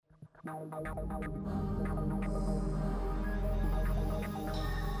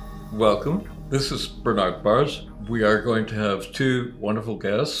Welcome. This is Bernard Bars. We are going to have two wonderful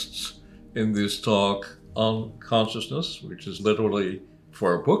guests in this talk on consciousness, which is literally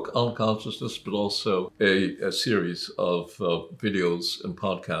for a book on consciousness, but also a series of videos and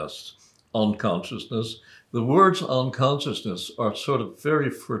podcasts on consciousness. The words on consciousness are sort of very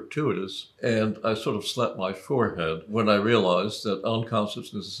fortuitous, and I sort of slapped my forehead when I realized that on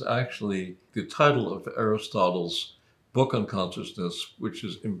consciousness is actually the title of Aristotle's book on consciousness, which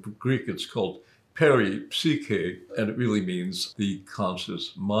is in Greek, it's called Peripsyche, and it really means the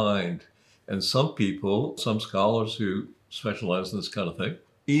conscious mind. And some people, some scholars who specialize in this kind of thing,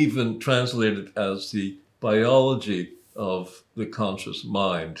 even translate it as the biology of the conscious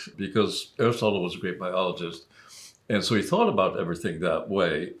mind, because Aristotle was a great biologist. And so he thought about everything that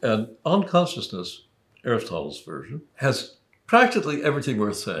way. And on consciousness, Aristotle's version, has practically everything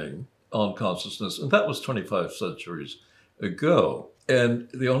worth saying on consciousness, and that was 25 centuries ago. And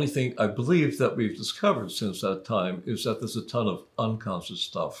the only thing I believe that we've discovered since that time is that there's a ton of unconscious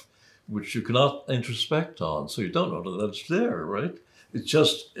stuff which you cannot introspect on, so you don't know that it's there, right? It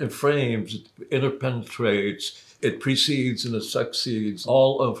just frames, it interpenetrates, it precedes and it succeeds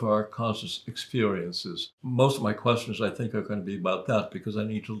all of our conscious experiences. Most of my questions, I think, are going to be about that because I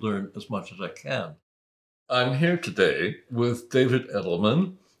need to learn as much as I can. I'm here today with David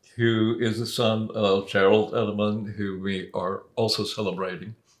Edelman, who is the son of Gerald Edelman, who we are also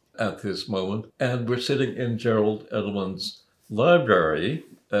celebrating at this moment. And we're sitting in Gerald Edelman's library,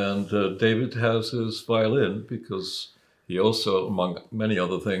 and David has his violin because he also, among many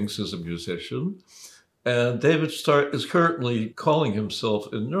other things, is a musician. And David is currently calling himself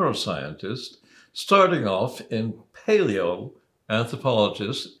a neuroscientist, starting off in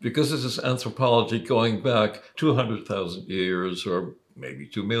paleoanthropologist, because this is anthropology going back 200,000 years or maybe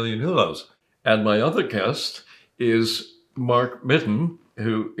 2 million, who knows. And my other guest is Mark Mitten,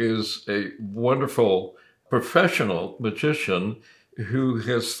 who is a wonderful professional magician who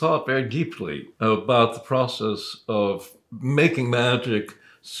has thought very deeply about the process of making magic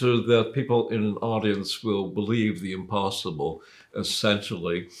so that people in an audience will believe the impossible,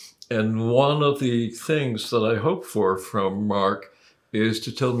 essentially. And one of the things that I hope for from Mark is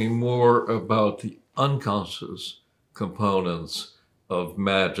to tell me more about the unconscious components of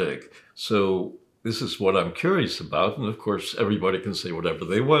magic. So this is what I'm curious about. And of course, everybody can say whatever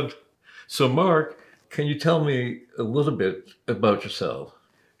they want. So Mark, can you tell me a little bit about yourself?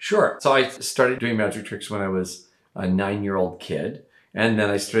 Sure. So I started doing magic tricks when I was a 9-year-old kid. And then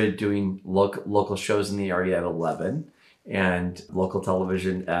I started doing local shows in the area at 11 and local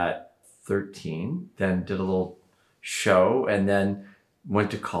television at 13. Then did a little show and then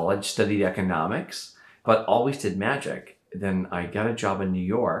went to college, studied economics, but always did magic. Then I got a job in New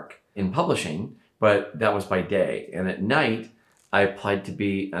York in publishing, but that was by day. And at night, I applied to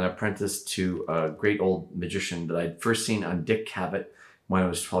be an apprentice to a great old magician that I'd first seen on Dick Cavett when I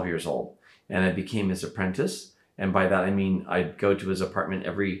was 12 years old. And I became his apprentice. And by that, I mean, I'd go to his apartment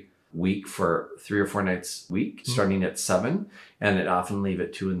every week for 3 or 4 nights a week, starting at 7. And I'd often leave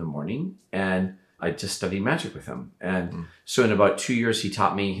at 2 in the morning. And I just studied magic with him. And so in about 2 years, he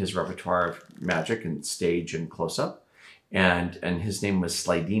taught me his repertoire of magic and stage and close-up. And his name was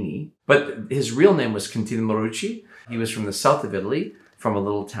Slidini. But his real name was Cantino Marucci. He was from the south of Italy, from a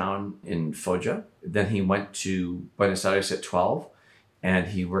little town in Foggia. Then he went to Buenos Aires at 12, and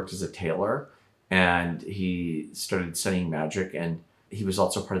he worked as a tailor. And he started studying magic, and he was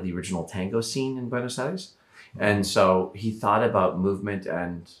also part of the original tango scene in Buenos Aires. And so he thought about movement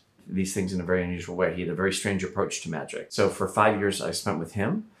and these things in a very unusual way. He had a very strange approach to magic. So for 5 years, I spent with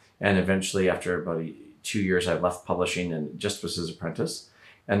him. And eventually, after about 2 years, I left publishing and just was his apprentice.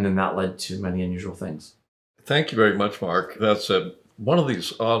 And then that led to many unusual things. Thank you very much, Mark. That's one of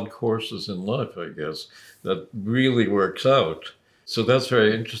these odd courses in life, I guess, that really works out. So that's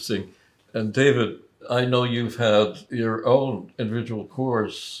very interesting. And David, I know you've had your own individual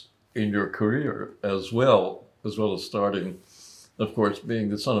course in your career as well as starting, of course, being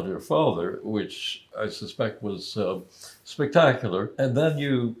the son of your father, which I suspect was spectacular. And then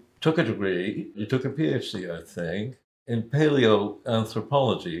you took a degree, you took a PhD, I think, in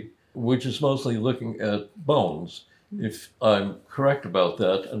paleoanthropology, which is mostly looking at bones, if I'm correct about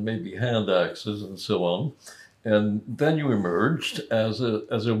that, and maybe hand axes and so on. And then you emerged as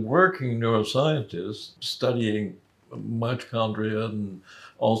a working neuroscientist studying mitochondria and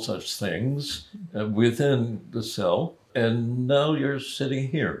all such things within the cell. And now you're sitting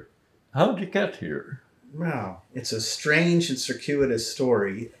here. How did you get here? Wow, it's a strange and circuitous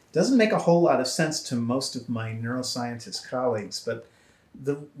story. It doesn't make a whole lot of sense to most of my neuroscientist colleagues, but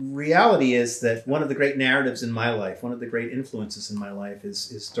The reality is that one of the great narratives in my life, one of the great influences in my life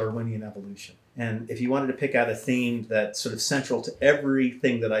is Darwinian evolution. And if you wanted to pick out a theme that's sort of central to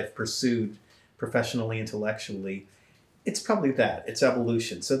everything that I've pursued professionally, intellectually, it's probably that. It's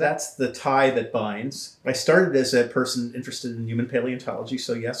evolution. So that's the tie that binds. I started as a person interested in human paleontology.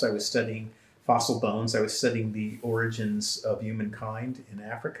 So yes, I was studying fossil bones. I was studying the origins of humankind in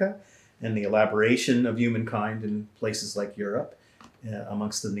Africa and the elaboration of humankind in places like Europe,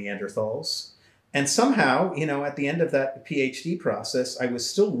 amongst the Neanderthals. And somehow, at the end of that PhD process, I was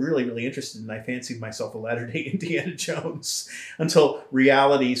still really, really interested, and I fancied myself a latter-day Indiana Jones until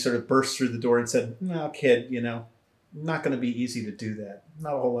reality sort of burst through the door and said, "No, kid, not going to be easy to do that.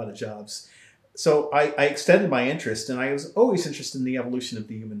 Not a whole lot of jobs." So I extended my interest, and I was always interested in the evolution of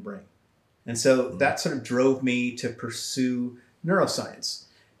the human brain. And so that sort of drove me to pursue neuroscience.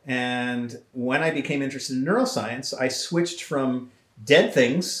 And when I became interested in neuroscience, I switched from dead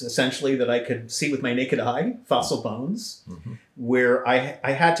things, essentially, that I could see with my naked eye, fossil bones, where I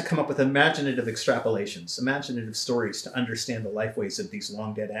had to come up with imaginative extrapolations, imaginative stories to understand the lifeways of these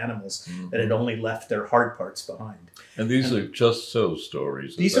long dead animals that had only left their hard parts behind. And these are just so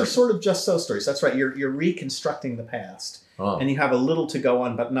stories. These are sort of just so stories. That's right. You're reconstructing the past. And you have a little to go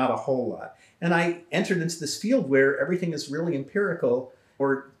on, but not a whole lot. And I entered into this field where everything is really empirical,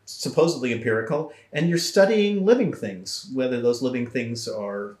 or supposedly empirical, and you're studying living things, whether those living things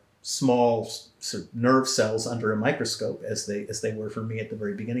are small sort of nerve cells under a microscope, as they were for me at the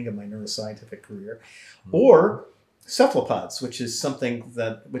very beginning of my neuroscientific career, or cephalopods, which is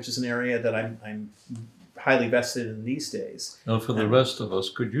an area that I'm highly vested in these days. Now, for the rest of us,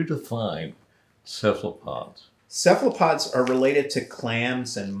 could you define cephalopods? Cephalopods are related to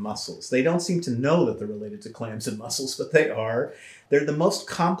clams and mussels. They don't seem to know that they're related to clams and mussels, but they are. They're the most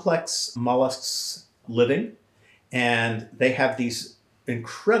complex mollusks living, and they have these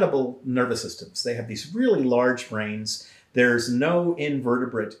incredible nervous systems. They have these really large brains. There's no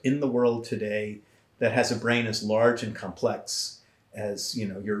invertebrate in the world today that has a brain as large and complex as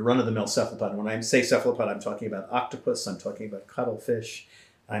your run-of-the-mill cephalopod. When I say cephalopod, I'm talking about octopus, I'm talking about cuttlefish,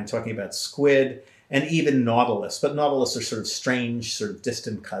 I'm talking about squid, and even nautilus. But nautilus are sort of strange, sort of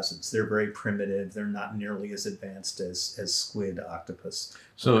distant cousins. They're very primitive. They're not nearly as advanced as squid, octopus.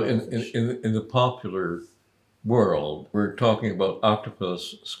 So in the popular world, we're talking about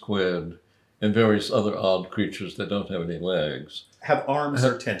octopus, squid, and various other odd creatures that don't have any legs. Have arms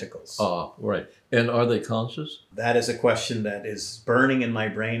or tentacles. Right. And are they conscious? That is a question that is burning in my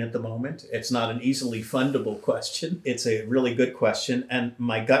brain at the moment. It's not an easily fundable question. It's a really good question. And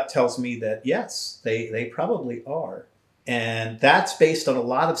my gut tells me that, yes, they probably are. And that's based on a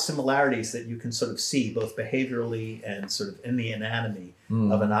lot of similarities that you can sort of see, both behaviorally and sort of in the anatomy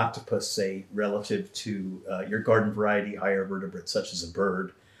of an octopus, say, relative to your garden variety higher vertebrate, such as a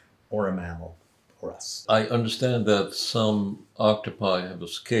bird or a mammal. Us. I understand that some octopi have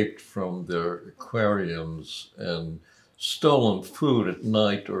escaped from their aquariums and stolen food at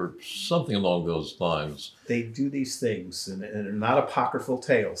night or something along those lines. They do these things, and they're not apocryphal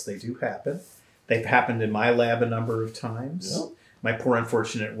tales. They do happen. They've happened in my lab a number of times. Yep. My poor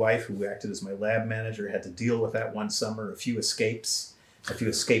unfortunate wife, who acted as my lab manager, had to deal with that one summer, a few escape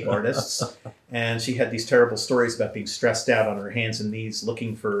artists. And she had these terrible stories about being stressed out on her hands and knees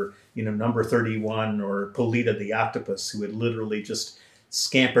looking for, number 31 or Polita the octopus, who had literally just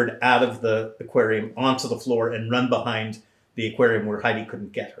scampered out of the aquarium onto the floor and run behind the aquarium where Heidi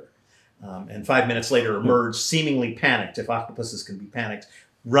couldn't get her. And 5 minutes later emerged, seemingly panicked, if octopuses can be panicked,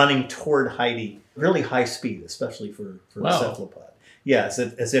 running toward Heidi, really high speed, especially for a cephalopod. Yeah,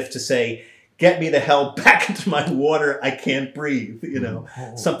 as if to say, get me the hell back into my water. I can't breathe,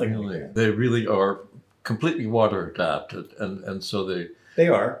 something really? like that. They really are completely water adapted. And so they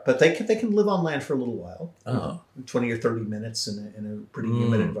are, but they can live on land for a little while, 20 or 30 minutes in a pretty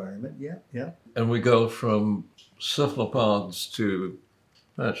humid environment. Yeah. And we go from cephalopods to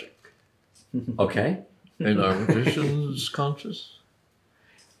magic. Okay. And are magicians conscious?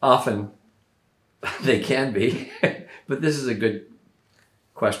 Often they can be, but this is a good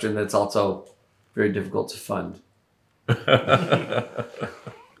question that's also very difficult to fund.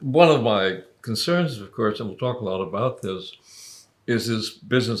 One of my concerns, of course, and we'll talk a lot about this, is this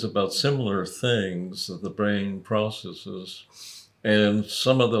business about similar things that the brain processes. And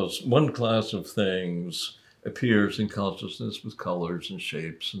some of those, one class of things appears in consciousness with colors and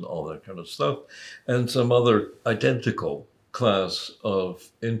shapes and all that kind of stuff. And some other identical class of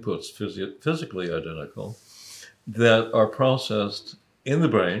inputs, physically identical, that are processed in the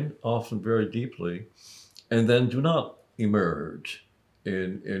brain, often very deeply, and then do not emerge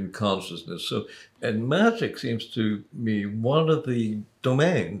in consciousness. So, and magic seems to me one of the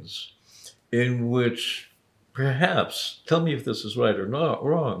domains in which perhaps, tell me if this is right or not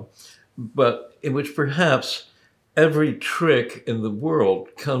wrong, but in which perhaps every trick in the world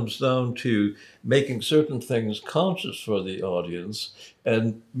comes down to making certain things conscious for the audience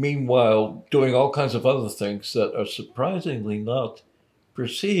and meanwhile doing all kinds of other things that are surprisingly not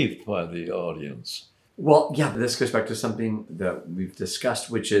perceived by the audience. Well, yeah, this goes back to something that we've discussed,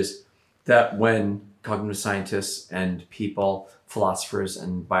 which is that when cognitive scientists and people, philosophers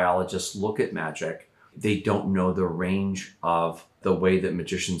and biologists look at magic, they don't know the range of the way that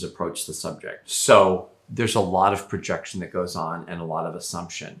magicians approach the subject. So there's a lot of projection that goes on and a lot of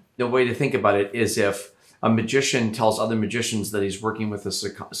assumption. The way to think about it is if a magician tells other magicians that he's working with a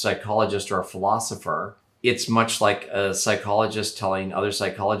psychologist or a philosopher, it's much like a psychologist telling other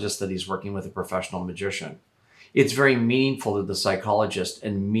psychologists that he's working with a professional magician. It's very meaningful to the psychologist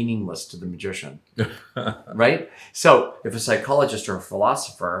and meaningless to the magician, right? So if a psychologist or a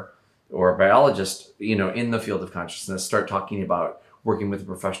philosopher or a biologist, in the field of consciousness start talking about working with a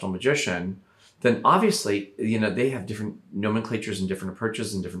professional magician, then obviously, they have different nomenclatures and different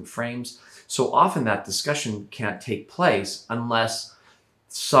approaches and different frames. So often that discussion can't take place unless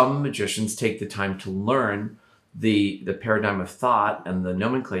some magicians take the time to learn the paradigm of thought and the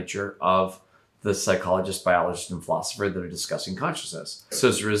nomenclature of the psychologist, biologist, and philosopher that are discussing consciousness. So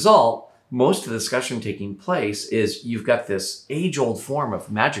as a result, most of the discussion taking place is you've got this age-old form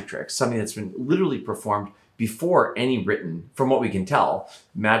of magic tricks, something that's been literally performed before any written, from what we can tell.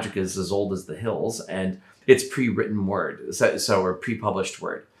 Magic is as old as the hills, and it's pre-written word, or pre-published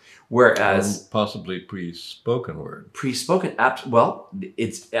word. Whereas possibly pre-spoken word. Pre-spoken,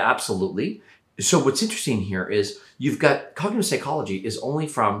 it's absolutely. So what's interesting here is you've got cognitive psychology is only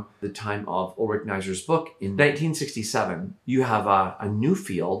from the time of Ulrich Neisser's book in 1967. You have a new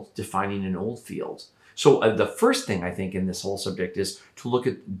field defining an old field. So the first thing I think in this whole subject is to look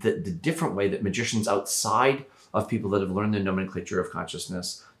at the different way that magicians outside of people that have learned the nomenclature of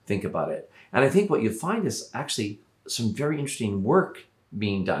consciousness think about it. And I think what you find is actually some very interesting work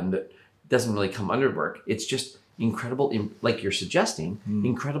being done that doesn't really come under work. It's just incredible, like you're suggesting,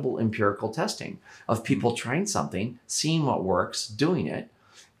 incredible empirical testing of people trying something, seeing what works, doing it,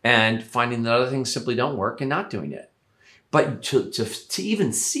 and finding that other things simply don't work and not doing it. But to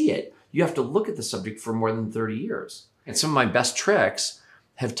even see it, you have to look at the subject for more than 30 years. And some of my best tricks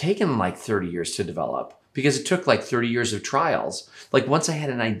have taken like 30 years to develop because it took like 30 years of trials. Like once I had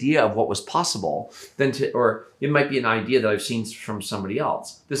an idea of what was possible, or it might be an idea that I've seen from somebody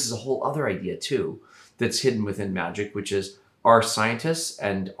else. This is a whole other idea too that's hidden within magic, which is, are scientists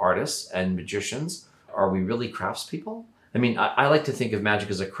and artists and magicians, are we really craftspeople? I mean, I like to think of magic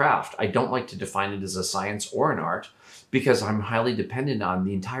as a craft. I don't like to define it as a science or an art because I'm highly dependent on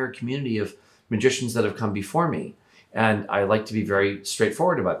the entire community of magicians that have come before me. And I like to be very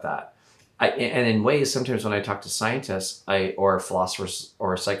straightforward about that. And in ways, sometimes when I talk to scientists or philosophers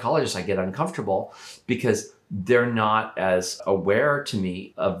or psychologists, I get uncomfortable because they're not as aware to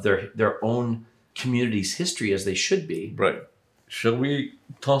me of their own community's history as they should be. Right. Shall we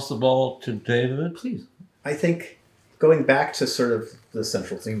toss the ball to David? Please. I think going back to sort of the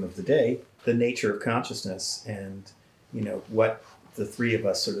central theme of the day, the nature of consciousness and, what the three of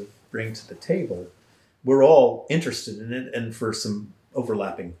us sort of bring to the table, we're all interested in it and for some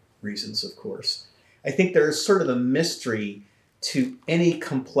overlapping reasons, of course. I think there's sort of a mystery to any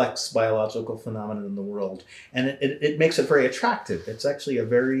complex biological phenomenon in the world, and it makes it very attractive. It's actually a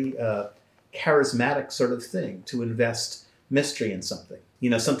very charismatic sort of thing to invest mystery in something.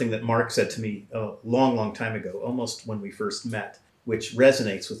 Something that Mark said to me a long, long time ago, almost when we first met, which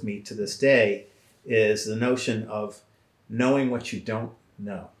resonates with me to this day, is the notion of knowing what you don't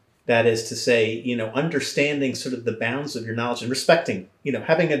know. That is to say, understanding sort of the bounds of your knowledge and respecting,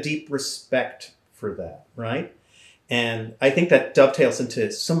 having a deep respect for that, right? And I think that dovetails into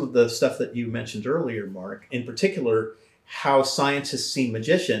some of the stuff that you mentioned earlier, Mark, in particular, how scientists see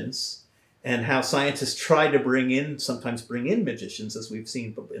magicians and how scientists try to sometimes bring in magicians, as we've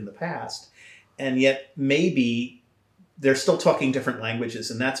seen in the past. And yet maybe they're still talking different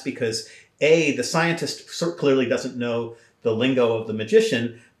languages. And that's because, the scientist clearly doesn't know the lingo of the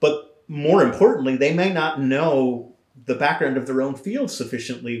magician, but more importantly, they may not know the background of their own field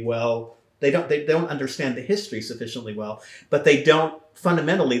sufficiently well. They don't understand the history sufficiently well, but they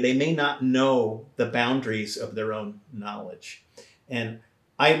may not know the boundaries of their own knowledge. And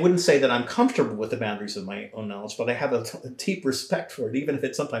I wouldn't say that I'm comfortable with the boundaries of my own knowledge, but I have a deep respect for it, even if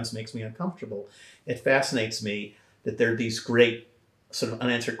it sometimes makes me uncomfortable. It fascinates me that there are these great sort of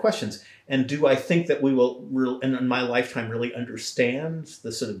unanswered questions. And do I think that we will, in my lifetime, really understand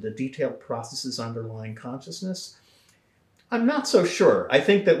the sort of the detailed processes underlying consciousness? I'm not so sure. I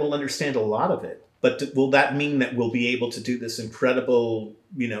think that we'll understand a lot of it, but will that mean that we'll be able to do this incredible,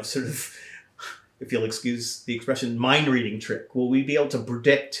 sort of, if you'll excuse the expression, mind-reading trick? Will we be able to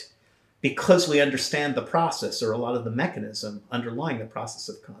predict, because we understand the process or a lot of the mechanism underlying the process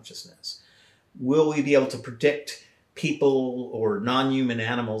of consciousness, will we be able to predict people or non-human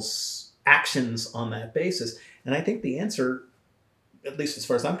animals' actions on that basis? And I think the answer, at least as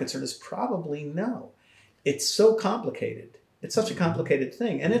far as I'm concerned, is probably no. It's so complicated. It's such a complicated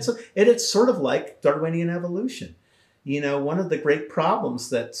thing. And it's sort of like Darwinian evolution. One of the great problems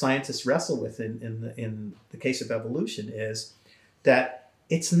that scientists wrestle with in the case of evolution is that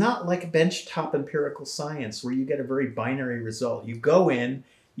it's not like benchtop empirical science where you get a very binary result. You go in,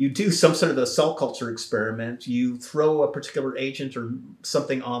 you do some sort of a cell culture experiment, you throw a particular agent or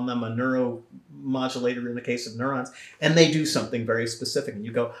something on them, a neuromodulator in the case of neurons, and they do something very specific. And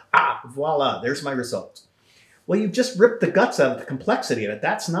you go, voila, there's my result. Well, you've just ripped the guts out of the complexity of it.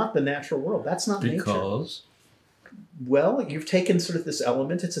 That's not the natural world. That's not nature. Because? Well, you've taken sort of this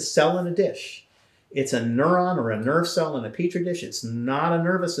element. It's a cell in a dish. It's a neuron or a nerve cell in a petri dish. It's not a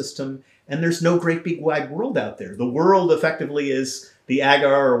nervous system. And there's no great big wide world out there. The world effectively is the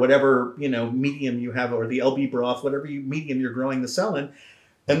agar or whatever, medium you have, or the LB broth, whatever medium you're growing the cell in,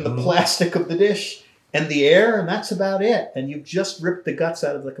 and the plastic of the dish and the air, and that's about it. And you've just ripped the guts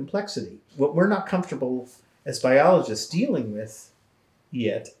out of the complexity. What we're not comfortable as biologists dealing with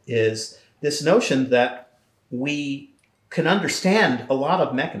yet is this notion that we can understand a lot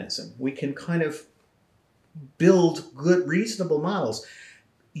of mechanism. We can kind of build good, reasonable models.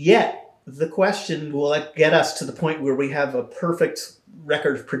 Yet the question, will it get us to the point where we have a perfect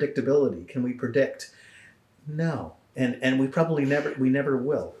record of predictability? Can we predict? No. And we probably never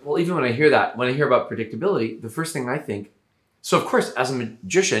will. Well, even when I hear about predictability, the first thing I think, so of course, as a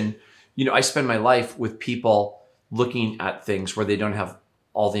magician, I spend my life with people looking at things where they don't have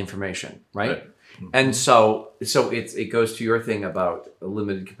all the information, right? Mm-hmm. And so it goes to your thing about a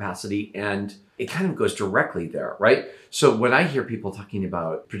limited capacity, and it kind of goes directly there, right? So when I hear people talking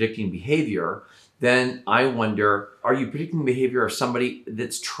about predicting behavior, then I wonder, are you predicting behavior of somebody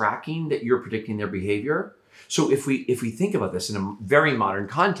that's tracking that you're predicting their behavior? So if we think about this in a very modern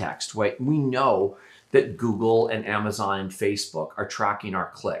context, right, we know that Google and Amazon and Facebook are tracking our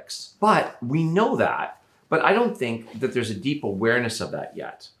clicks. But we know that, but I don't think that there's a deep awareness of that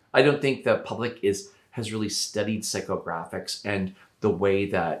yet. I don't think the public has really studied psychographics and the way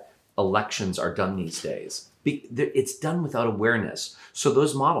that elections are done these days. It's done without awareness. So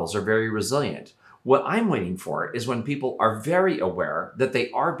those models are very resilient. What I'm waiting for is when people are very aware that they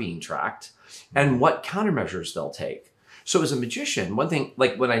are being tracked and what countermeasures they'll take. So as a magician, one thing,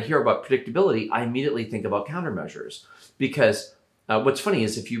 like when I hear about predictability, I immediately think about countermeasures, because what's funny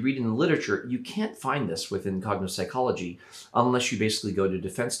is if you read in the literature, you can't find this within cognitive psychology unless you basically go to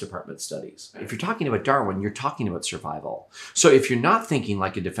Defense Department studies. If you're talking about Darwin, you're talking about survival. So if you're not thinking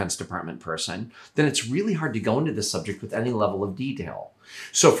like a Defense Department person, then it's really hard to go into this subject with any level of detail.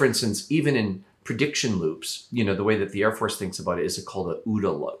 So for instance, even in prediction loops, the way that the Air Force thinks about it is called a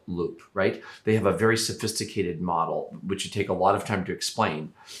OODA loop, right? They have a very sophisticated model, which would take a lot of time to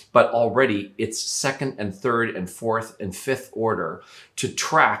explain, but already it's second and third and fourth and fifth order to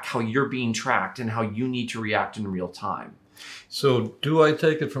track how you're being tracked and how you need to react in real time. So do I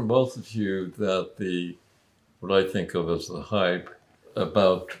take it from both of you that what I think of as the hype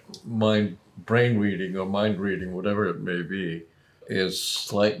about brain reading or mind reading, whatever it may be, is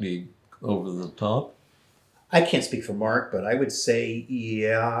slightly over the top? I can't speak for Mark, but I would say,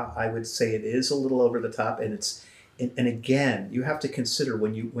 I would say it is a little over the top. And and again, you have to consider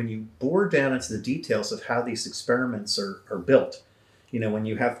when you bore down into the details of how these experiments are built. When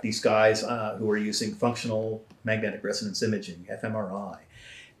you have these guys who are using functional magnetic resonance imaging, fMRI,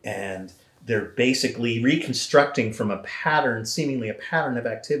 and they're basically reconstructing from a pattern, seemingly a pattern of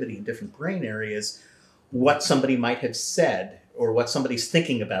activity in different brain areas, what somebody might have said or what somebody's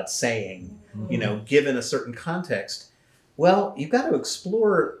thinking about saying, given a certain context. Well, you've got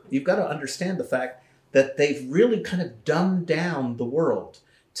to understand the fact that they've really kind of dumbed down the world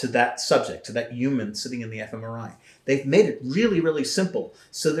to that subject, to that human sitting in the fMRI. They've made it really, really simple.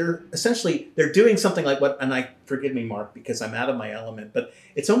 So they're doing something like what, and forgive me, Mark, because I'm out of my element, but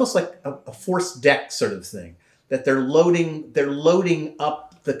it's almost like a forced deck sort of thing, that they're loading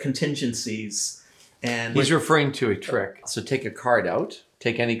up the contingencies. And he's referring to a trick. So take a card out.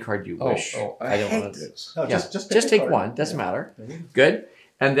 Take any card you wish. I don't hate want to. This. No, yeah. Just take one. Doesn't matter. Good.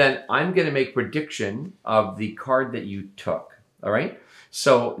 And then I'm going to make prediction of the card that you took. All right.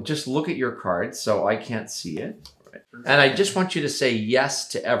 So just look at your card so I can't see it. And I just want you to say yes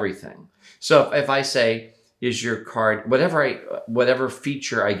to everything. So if I say, is your card, whatever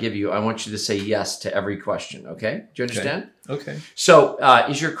feature I give you, I want you to say yes to every question. Okay? Do you understand? Okay. So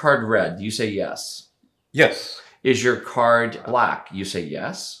is your card red? You say yes. Yes. Is your card black? You say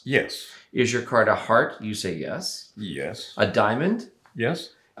yes. Yes. Is your card a heart? You say yes. Yes. A diamond? Yes.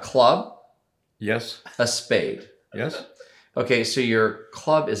 A club? Yes. A spade? Yes. Okay, so your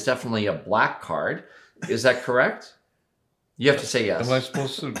club is definitely a black card. Is that correct? You have to say yes. Am I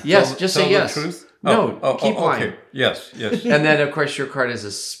supposed to Yes, just say yes. The truth? No, keep lying. Okay. Yes, yes. And then, of course, your card is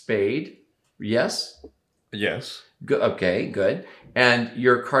a spade. Yes? Yes. Okay, good. And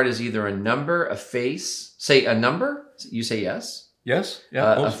your card is either a number, a face. Say a number. You say yes. Yes.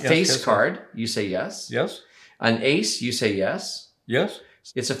 Yeah. A face card. You say yes. Yes. An ace. You say yes. Yes.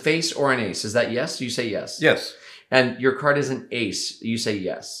 It's a face or an ace. Is that yes? You say yes. Yes. And your card is an ace. You say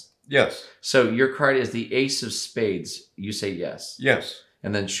yes. Yes. So your card is the ace of spades. You say yes. Yes.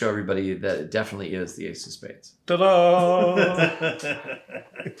 And then show everybody that it definitely is the ace of spades. Ta-da!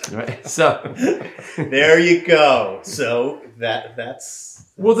 Right? So there you go. So that's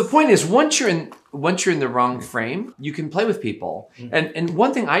well, the point is once you're in the wrong frame, you can play with people. And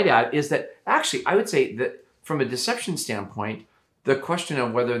one thing I'd add is that actually I would say that from a deception standpoint, the question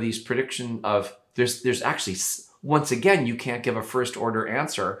of whether these prediction of there's actually, once again, you can't give a first order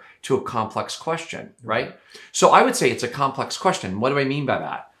answer to a complex question, right? So I would say it's a complex question. What do I mean by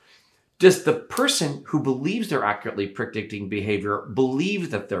that? Does the person who believes they're accurately predicting behavior believe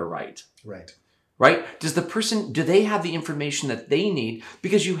that they're right? right. Right? Do they have the information that they need?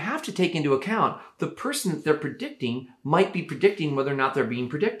 Because you have to take into account the person that they're predicting might be predicting whether or not they're being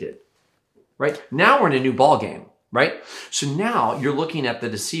predicted, right? Now we're in a new ball game. Right? So now you're looking at the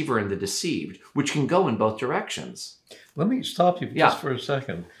deceiver and the deceived, which can go in both directions. Let me stop you just for a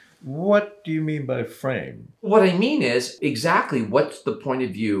second. What do you mean by frame? What I mean is exactly what's the point of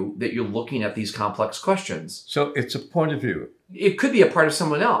view that you're looking at these complex questions. So it's a point of view. It could be a part of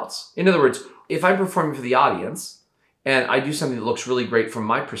someone else. In other words, if I'm performing for the audience and I do something that looks really great from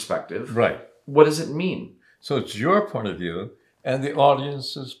my perspective, right? What does it mean? So it's your point of view and the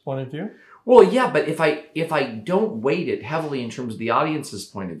audience's point of view? Well, yeah, but if I don't weight it heavily in terms of the audience's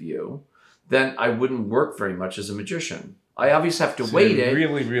point of view, then I wouldn't work very much as a magician. I obviously have to weight it. You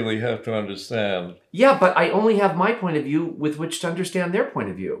really have to understand. Yeah, but I only have my point of view with which to understand their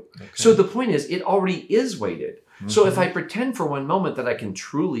point of view. Okay. So the point is, it already is weighted. Mm-hmm. So if I pretend for one moment that I can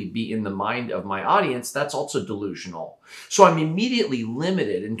truly be in the mind of my audience, that's also delusional. So I'm immediately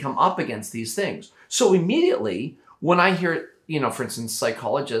limited and come up against these things. So immediately, when I hear, for instance,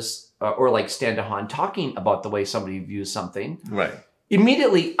 psychologists or like Stan DeHaan talking about the way somebody views something, right?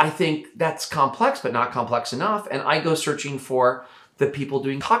 Immediately, I think that's complex, but not complex enough. And I go searching for the people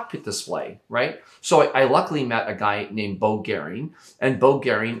doing cockpit display, right? So I luckily met a guy named Bo Gehring, and Bo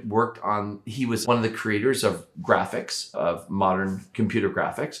Gehring he was one of the creators of graphics, of modern computer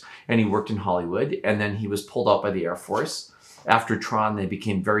graphics, and he worked in Hollywood, and then he was pulled out by the Air Force. After Tron, they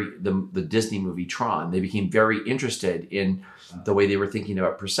became the Disney movie Tron, they became very interested in the way they were thinking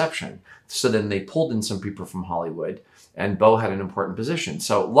about perception. So then they pulled in some people from Hollywood, and Bo had an important position.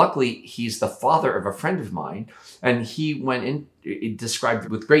 So luckily, he's the father of a friend of mine, and he went in, it described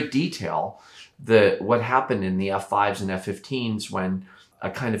with great detail what happened in the F5s and F-15s when a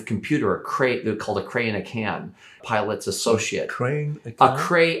kind of computer, they're called a Cray in a can, pilot's associate. A Cray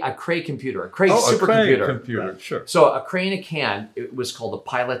computer, a Cray supercomputer. A computer, sure. So a Cray in a can, it was called a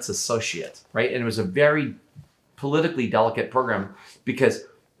pilot's associate, right? And it was a very politically delicate program because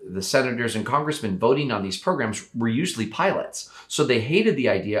the senators and congressmen voting on these programs were usually pilots. So they hated the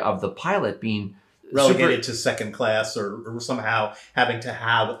idea of the pilot being relegated to second class or somehow having to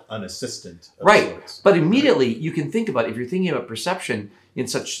have an assistant. Right. Sorts. But immediately you can think about, if you're thinking about perception in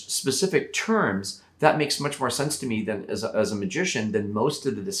such specific terms, that makes much more sense to me than as a magician than most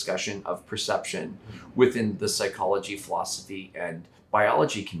of the discussion of perception within the psychology, philosophy, and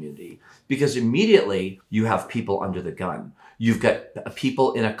biology community. Because immediately you have people under the gun. You've got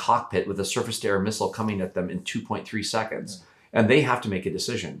people in a cockpit with a surface-to-air missile coming at them in 2.3 seconds. And they have to make a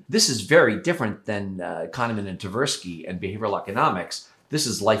decision. This is very different than Kahneman and Tversky and behavioral economics. This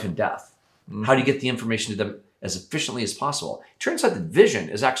is life and death. Mm-hmm. How do you get the information to them as efficiently as possible? It turns out that vision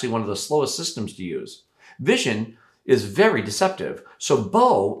is actually one of the slowest systems to use. Vision is very deceptive. So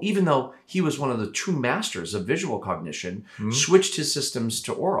Bo, even though he was one of the true masters of visual cognition, switched his systems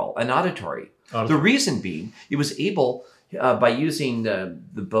to oral and auditory. The reason being, by using the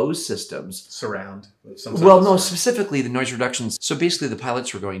Bose systems. Surround. Well, no, specifically the noise reductions. So basically the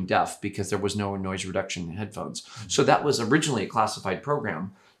pilots were going deaf because there was no noise reduction headphones. So that was originally a classified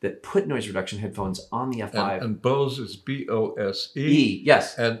program that put noise reduction headphones on the F5. And Bose is Bose.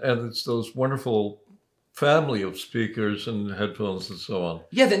 Yes. And it's those wonderful family of speakers and headphones and so on.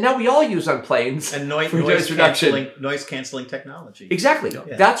 Yeah, that now we all use on planes. And noise canceling technology. Exactly.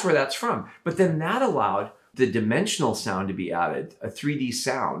 Yeah. That's where that's from. But then that allowed the dimensional sound to be added, a 3D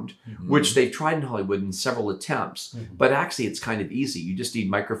sound, which they've tried in Hollywood in several attempts. But actually, it's kind of easy. You just need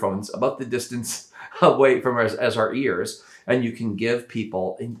microphones about the distance away from us as our ears, and you can give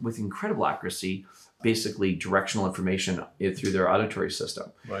people, with incredible accuracy, basically directional information through their auditory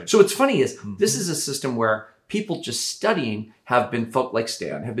system. Right. So what's funny is this is a system where people just studying have been, like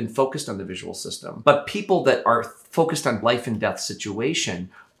Stan, have been focused on the visual system. But people that are focused on life and death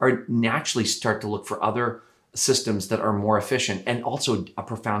situation are naturally start to look for other systems that are more efficient and also a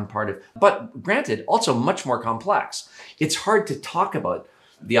profound part of, but granted, also much more complex. It's hard to talk about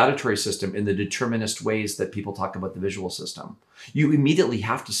the auditory system in the determinist ways that people talk about the visual system. You immediately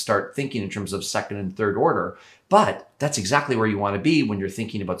have to start thinking in terms of second and third order, but that's exactly where you want to be when you're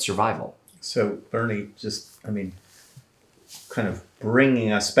thinking about survival. So Bernie, kind of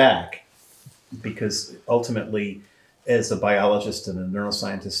bringing us back, because ultimately, as a biologist and a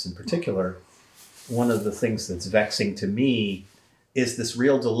neuroscientist in particular, one of the things that's vexing to me is this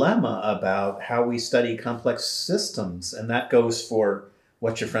real dilemma about how we study complex systems. And that goes for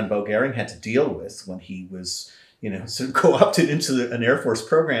what your friend Bo Gehring had to deal with when he was, sort of co-opted into an Air Force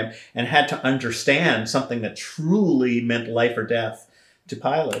program and had to understand something that truly meant life or death to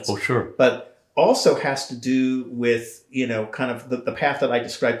pilots. Oh, sure. But also has to do with, kind of the path that I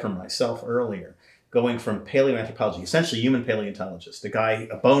described for myself earlier, going from paleoanthropology, essentially human paleontologist,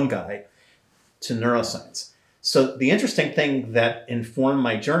 a bone guy, to neuroscience. So the interesting thing that informed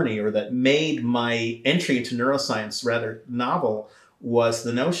my journey, or that made my entry into neuroscience rather novel, was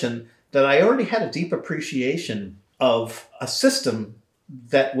the notion that I already had a deep appreciation of a system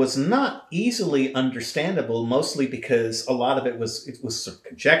that was not easily understandable, mostly because a lot of it was sort of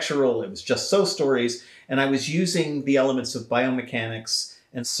conjectural, it was just so stories, and I was using the elements of biomechanics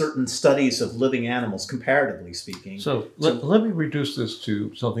and certain studies of living animals, comparatively speaking. So let me reduce this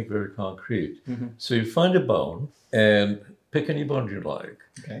to something very concrete. So you find a bone, and pick any bone you like.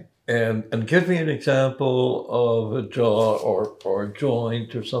 Okay. And give me an example of a jaw or a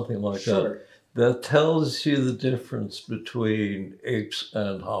joint or something like that tells you the difference between apes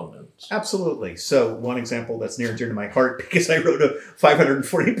and hominids. Absolutely. So one example that's near and dear to my heart, because I wrote a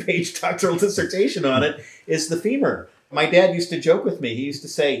 540-page doctoral dissertation on it, is the femur. My dad used to joke with me. He used to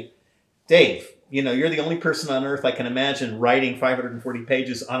say, Dave, you're the only person on earth I can imagine writing 540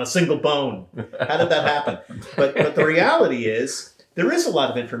 pages on a single bone. How did that happen? But the reality is, there is a lot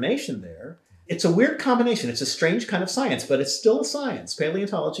of information there. It's a weird combination. It's a strange kind of science, but it's still a science.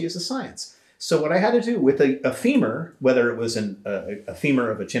 Paleontology is a science. So what I had to do with a femur, whether it was a femur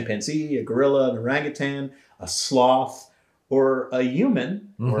of a chimpanzee, a gorilla, an orangutan, a sloth, or a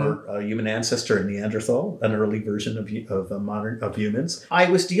human, or a human ancestor, a Neanderthal, an early version of humans, I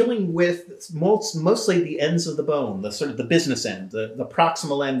was dealing with mostly the ends of the bone, the sort of the business end, the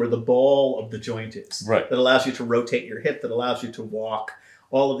proximal end where the ball of the joint is. Right. That allows you to rotate your hip, that allows you to walk,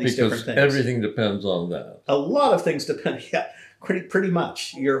 all of these different things. Everything depends on that. A lot of things depend, pretty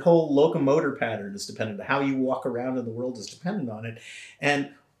much. Your whole locomotor pattern is dependent on how you walk around in the world is dependent on it.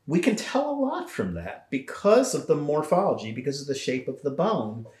 And we can tell a lot from that because of the morphology, because of the shape of the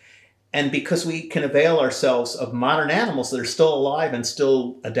bone, and because we can avail ourselves of modern animals that are still alive and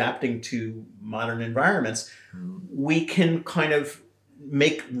still adapting to modern environments. We can kind of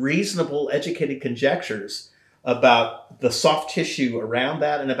make reasonable, educated conjectures about the soft tissue around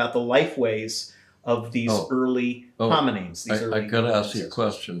that and about the life ways of these early hominines. I got to ask you a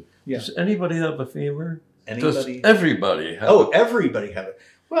question. Yeah. Does anybody have a femur? Anybody? Does everybody have everybody have it.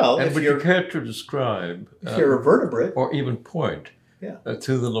 Well, and would you care to describe, if you're a vertebrate, or even point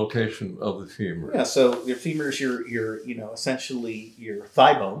to the location of the femur? Yeah, so your femur is your essentially your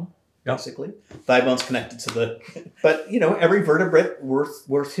thigh bone, basically. Thigh bone's connected to the, but every vertebrate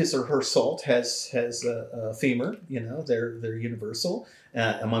worth his or her salt has a femur. They're universal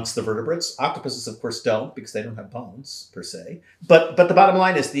amongst the vertebrates. Octopuses, of course, don't, because they don't have bones per se. But the bottom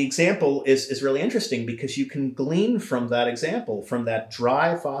line is the example is really interesting, because you can glean from that example, from that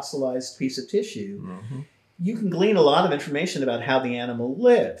dry fossilized piece of tissue, you can glean a lot of information about how the animal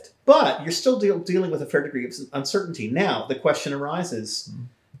lived. But you're still dealing with a fair degree of uncertainty. Now, the question arises,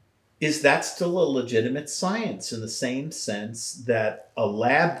 is that still a legitimate science in the same sense that a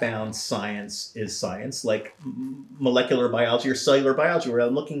lab-bound science is science, like molecular biology or cellular biology, where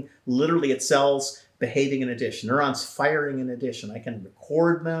I'm looking literally at cells behaving in a dish, neurons firing in a dish, and I can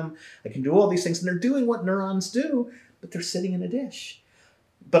record them, I can do all these things, and they're doing what neurons do, but they're sitting in a dish.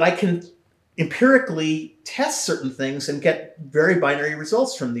 But I can empirically test certain things and get very binary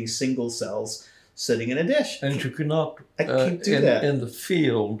results from these single cells sitting in a dish. And you cannot, I can't do that. In the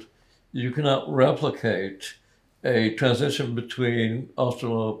field, you cannot replicate a transition between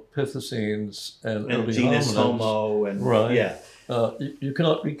Australopithecines and early genus hominins. Homo, and Right. yeah. You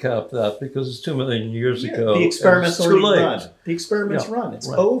cannot recap that because it's 2 million years ago. The experiment's and it's too already late. run. The experiment's Yeah, run. It's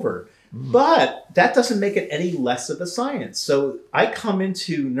right. over. But that doesn't make it any less of a science. So I come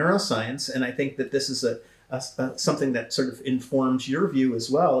into neuroscience, and I think that this is something that sort of informs your view as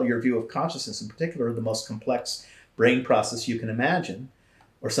well, your view of consciousness in particular, the most complex brain process you can imagine,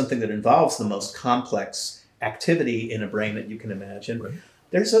 or something that involves the most complex activity in a brain that you can imagine. Right.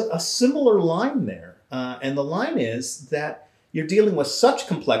 There's a similar line there. And the line is that you're dealing with such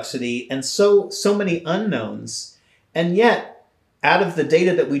complexity and so many unknowns, and yet out of the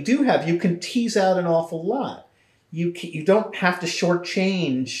data that we do have, you can tease out an awful lot. You don't have to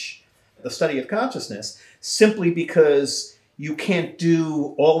shortchange the study of consciousness simply because you can't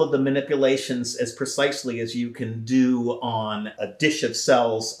do all of the manipulations as precisely as you can do on a dish of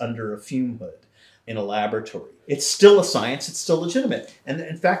cells under a fume hood in a laboratory. It's still a science, it's still legitimate. And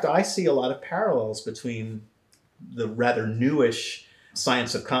in fact, I see a lot of parallels between the rather newish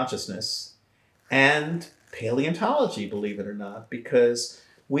science of consciousness and paleontology, believe it or not, because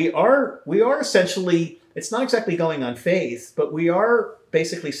we are essentially, it's not exactly going on faith, but we are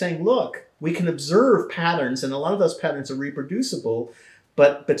basically saying, look, we can observe patterns, and a lot of those patterns are reproducible,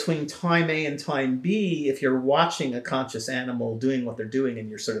 but between time A and time B, if you're watching a conscious animal doing what they're doing and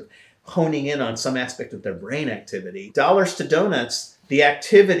you're sort of honing in on some aspect of their brain activity, dollars to donuts, the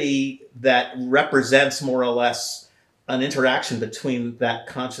activity that represents more or less an interaction between that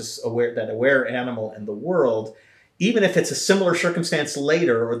aware animal and the world, even if it's a similar circumstance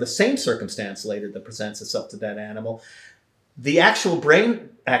later or the same circumstance later that presents itself to that animal, the actual brain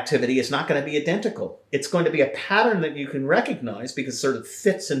activity is not going to be identical. It's going to be a pattern that you can recognize because it sort of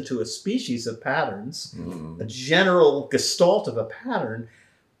fits into a species of patterns, a general gestalt of a pattern,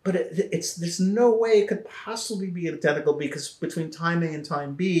 but there's no way it could possibly be identical because between time A and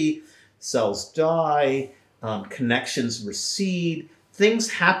time B, cells die, connections recede, things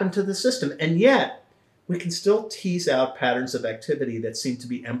happen to the system, and yet we can still tease out patterns of activity that seem to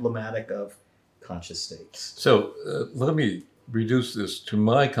be emblematic of conscious states. So let me reduce this to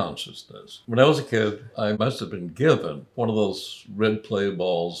my consciousness. When I was a kid, I must have been given one of those red play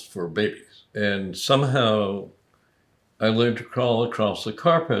balls for babies. And somehow I learned to crawl across the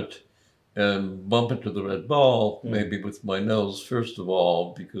carpet and bump into the red ball, maybe with my nose first of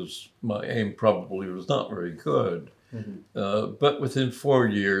all, because my aim probably was not very good. But within 4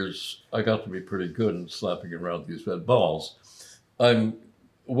 years, I got to be pretty good in slapping around these red balls. I'm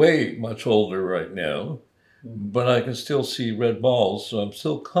way much older right now, but I can still see red balls, so I'm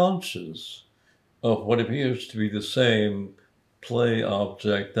still conscious of what appears to be the same play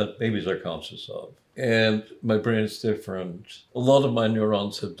object that babies are conscious of. And my brain is different. A lot of my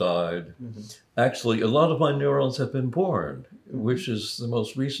neurons have died. Actually, a lot of my neurons have been born, which is the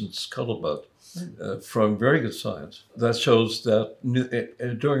most recent scuttlebutt from very good science. That shows that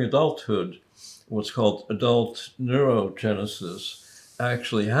during adulthood, what's called adult neurogenesis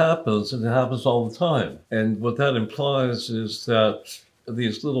actually happens, and it happens all the time. And what that implies is that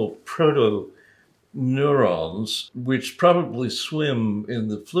these little proto-neurons, which probably swim in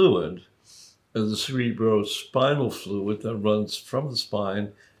the fluid, the cerebrospinal fluid that runs from the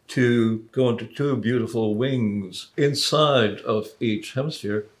spine to go into two beautiful wings inside of each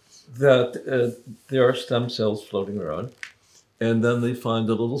hemisphere, that there are stem cells floating around. And then they find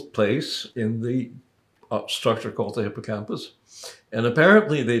a little place in the structure called the hippocampus. And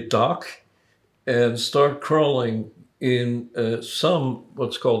apparently they dock and start crawling in some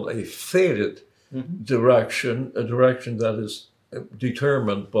what's called a fated direction, a direction that is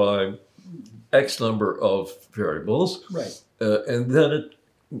determined by X number of variables. Right. And then it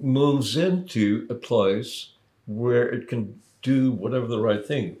moves into a place where it can do whatever the right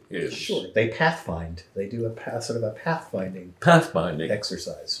thing is. Sure. They pathfind. They do a sort of a pathfinding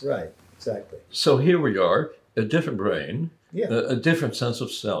exercise. Right. Exactly. So here we are, a different brain, Yeah. a different sense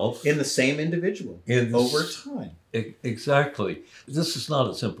of self. In the same individual over time. Exactly. This is not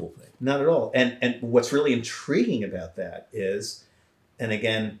a simple thing. Not at all. And what's really intriguing about that is, and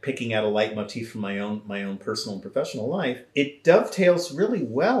again, picking out a leitmotif from my own personal and professional life, it dovetails really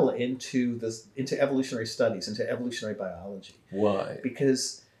well into evolutionary studies, into evolutionary biology. Why?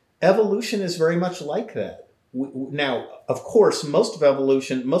 Because evolution is very much like that. Now, of course, most of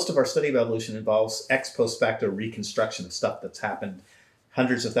our study of evolution involves ex post facto reconstruction of stuff that's happened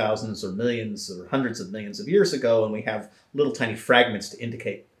hundreds of thousands or millions or hundreds of millions of years ago, and we have little tiny fragments to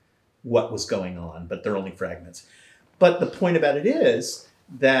indicate what was going on, but they're only fragments. But the point about it is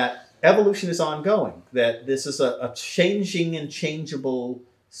that evolution is ongoing, that this is a changing and changeable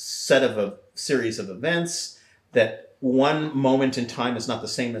set of a series of events, that one moment in time is not the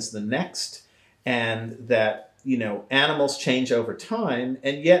same as the next, and that, animals change over time,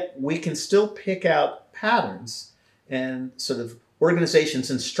 and yet we can still pick out patterns and sort of organizations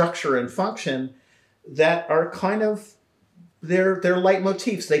and structure and function that are kind of they're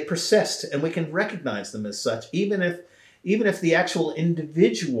leitmotifs. They persist, and we can recognize them as such, even if the actual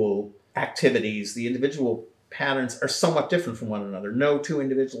individual activities, the individual patterns are somewhat different from one another. No two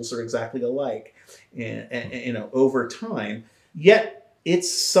individuals are exactly alike, over time. Yet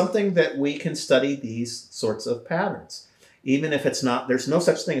it's something that we can study these sorts of patterns, even if it's not. There's no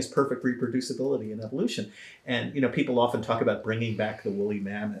such thing as perfect reproducibility in evolution, and people often talk about bringing back the woolly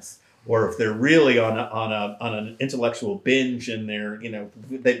mammoth. Or if they're really on an intellectual binge and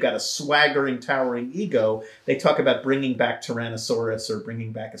they've got a swaggering, towering ego, they talk about bringing back Tyrannosaurus or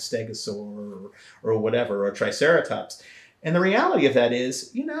bringing back a Stegosaur or whatever, or Triceratops. And the reality of that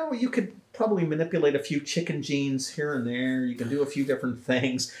is, you could probably manipulate a few chicken genes here and there. You can do a few different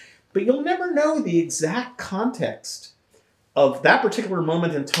things, but you'll never know the exact context of that particular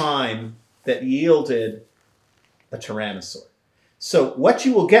moment in time that yielded a Tyrannosaur. So what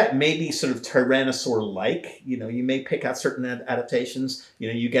you will get may be sort of Tyrannosaur-like. You may pick out certain adaptations.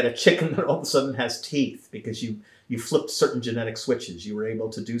 You get a chicken that all of a sudden has teeth because you flipped certain genetic switches. You were able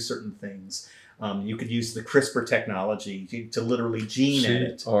to do certain things. You could use the CRISPR technology to literally gene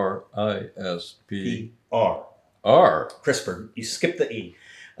edit. CRISPR. CRISPR. You skip the E.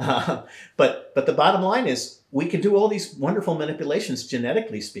 But the bottom line is we can do all these wonderful manipulations,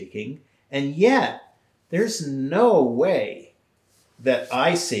 genetically speaking, and yet there's no way that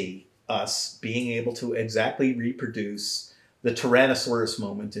I see us being able to exactly reproduce the Tyrannosaurus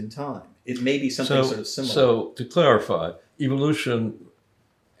moment in time. It may be something sort of similar. So to clarify, evolution,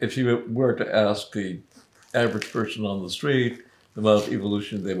 if you were to ask the average person on the street about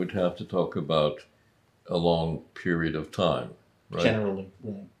evolution, they would have to talk about a long period of time, right? Generally,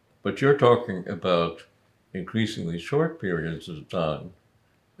 right. But you're talking about increasingly short periods of time,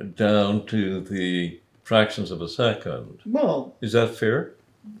 down to the fractions of a second. Well, is that fair?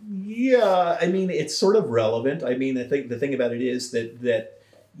 Yeah, it's sort of relevant. I think the thing about it is that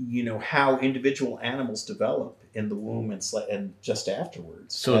how individual animals develop in the womb and just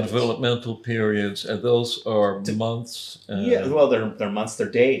afterwards. So developmental periods, and those are months. They're months, they're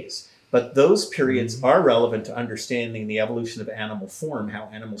days. But those periods are relevant to understanding the evolution of animal form, how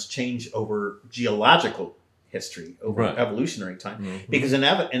animals change over geological history, over evolutionary time. Because in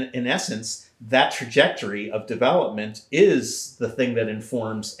essence, that trajectory of development is the thing that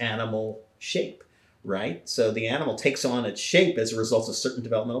informs animal shape, right? So the animal takes on its shape as a result of certain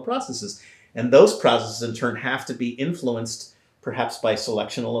developmental processes. And those processes in turn have to be influenced perhaps by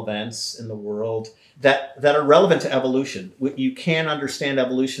selectional events in the world that are relevant to evolution. You can't understand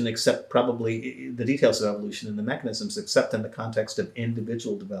evolution except probably the details of evolution and the mechanisms except in the context of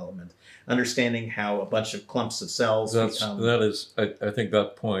individual development. Understanding how a bunch of clumps of cells become... I think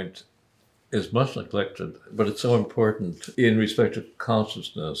that point is much neglected, but it's so important in respect to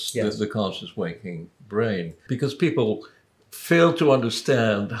consciousness, the conscious waking brain, because people fail to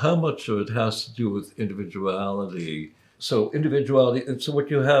understand how much of it has to do with individuality. So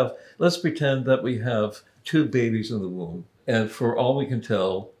what you have, let's pretend that we have two babies in the womb, and for all we can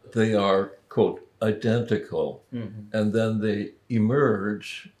tell, they are, quote, identical. Mm-hmm. And then they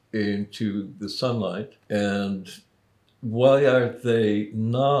emerge into the sunlight, and why are they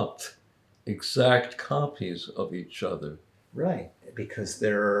not exact copies of each other? Right, because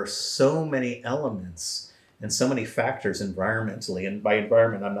there are so many elements and so many factors environmentally, and by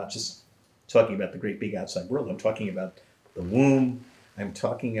environment, I'm not just talking about the great big outside world, I'm talking about the womb, I'm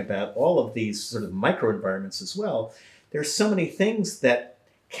talking about all of these sort of microenvironments as well. There's so many things that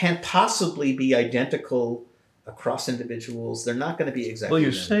can't possibly be identical across individuals. They're not going to be exactly Well,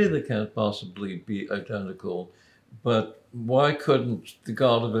 you say they can't possibly be identical, but why couldn't the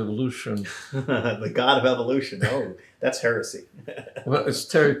God of evolution... The God of evolution, that's heresy. Well, it's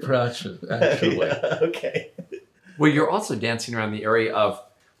Terry Pratchett, actually. Okay. Well, you're also dancing around the area of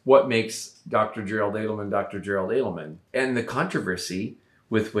what makes Dr. Gerald Edelman, and the controversy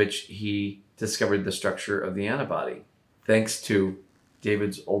with which he discovered the structure of the antibody. Thanks to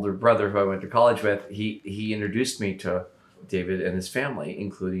David's older brother, who I went to college with, he introduced me to David and his family,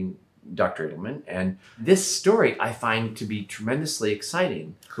 including Dr. Edelman. And this story I find to be tremendously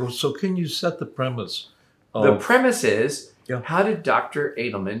exciting. Cool. So can you set the premise? The premise is, Yeah. how did Dr.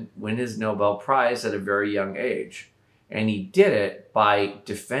 Edelman win his Nobel Prize at a very young age? And he did it by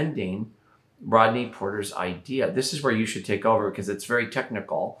defending Rodney Porter's idea. This is where you should take over because it's very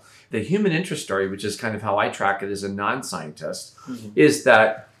technical. The human interest story, which is kind of how I track it as a non-scientist, is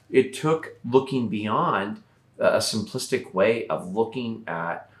that it took looking beyond a simplistic way of looking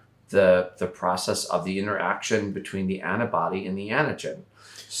at the process of the interaction between the antibody and the antigen.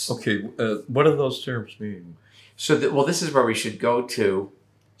 Okay, what do those terms mean? So, this is where we should go to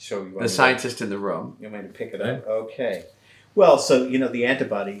Show you the scientist in the room. You want me to pick it up? Okay. Well, so the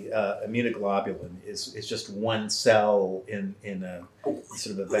antibody immunoglobulin is just one cell in a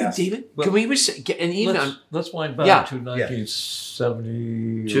sort of a vast. David, can we get an email? Let's wind back Yeah. to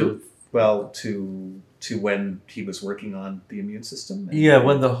 1970. Two? Well, to when he was working on the immune system. Yeah,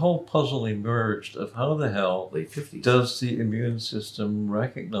 when the whole puzzle emerged of how the hell Late 50s. does the immune system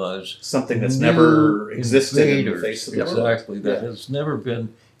recognize something that's new never existed in the invaders, face of the world. exactly, that Yeah. has never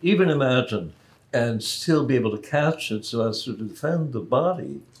been even imagined, and still be able to catch it so as to defend the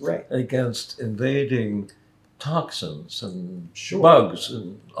body Right. against invading toxins and Sure. bugs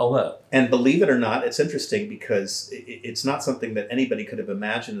and all that. And believe it or not, it's interesting because it's not something that anybody could have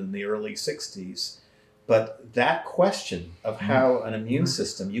imagined in the early 60s. But that question of how an immune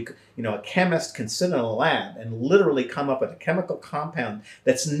system, a chemist can sit in a lab and literally come up with a chemical compound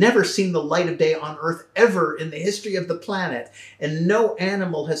that's never seen the light of day on Earth ever in the history of the planet, and no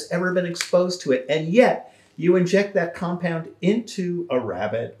animal has ever been exposed to it, and yet you inject that compound into a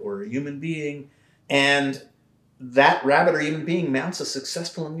rabbit or a human being, and that rabbit or human being mounts a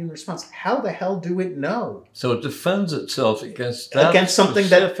successful immune response. How the hell do it know? So it defends itself against that Against something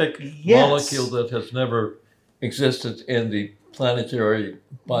that- specific yes. molecule that has never existed in the planetary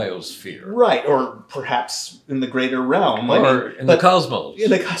biosphere Right, or perhaps in the greater realm. or in the cosmos.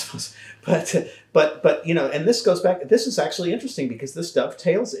 In the cosmos. But and this goes back, this is actually interesting because this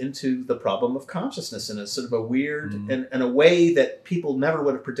dovetails into the problem of consciousness in a sort of a weird and a way that people never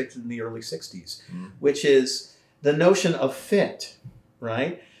would have predicted in the early 60s, which is the notion of fit,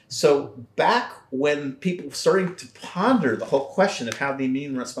 right? So back when people were starting to ponder the whole question of how the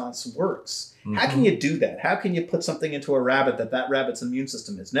immune response works, how can you do that? How can you put something into a rabbit that rabbit's immune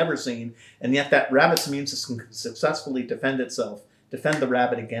system has never seen, and yet that rabbit's immune system can successfully defend the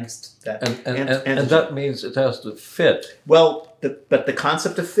rabbit against that And antigen? that means it has to fit. Well, but the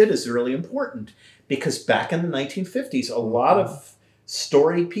concept of fit is really important because back in the 1950s, a lot of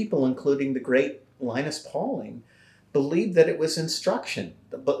storied people, including the great Linus Pauling, believed that it was instruction.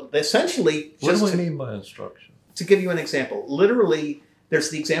 But essentially, What just do we mean by instruction? to give you an example, literally, there's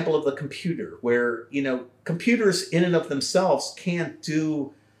the example of the computer where, computers in and of themselves can't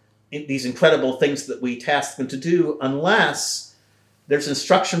do these incredible things that we task them to do unless there's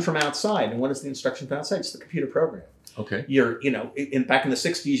instruction from outside. And what is the instruction from outside? It's the computer program. Okay. Back in the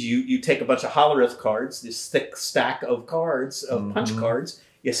 60s, you take a bunch of Hollerith cards, this thick stack of cards, of punch cards,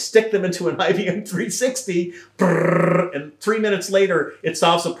 you stick them into an IBM 360, and 3 minutes later, it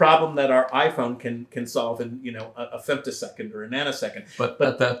solves a problem that our iPhone can solve in, a femtosecond or a nanosecond. But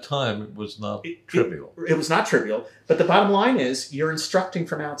at that time, it was not trivial. It was not trivial. But the bottom line is you're instructing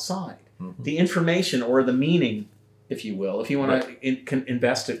from outside. The information or the meaning, if you will, if you want to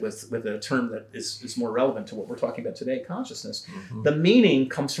invest it with a term that is more relevant to what we're talking about today, consciousness, the meaning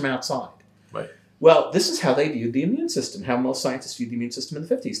comes from outside. Right. Well, this is how they viewed the immune system, how most scientists viewed the immune system in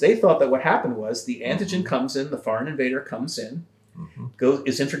the 50s. They thought that what happened was the antigen comes in, the foreign invader comes in,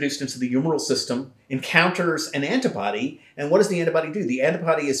 is introduced into the humoral system, encounters an antibody, and what does the antibody do? The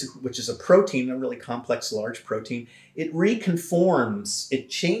antibody, which is a protein, a really complex, large protein, it reconforms, it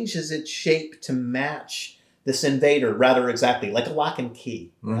changes its shape to match this invader rather exactly, like a lock and key,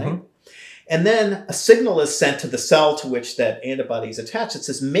 right? And then a signal is sent to the cell to which that antibody is attached. It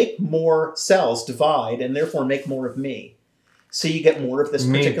says, make more cells, divide, and therefore make more of me. So you get more of this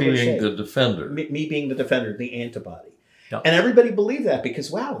particular shape. Me being the defender. Me being the defender, the antibody. Yeah. And everybody believed that because,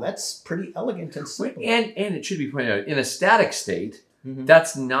 wow, that's pretty elegant and simple. And it should be pointed out, in a static state,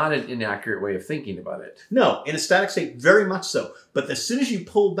 that's not an inaccurate way of thinking about it. No, in a static state, very much so. But as soon as you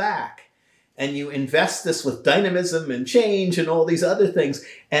pull back, and you invest this with dynamism and change and all these other things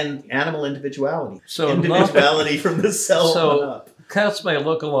and animal individuality. So individuality from the cell on up. Cats may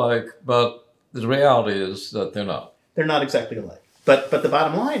look alike, but the reality is that they're not. They're not exactly alike. But the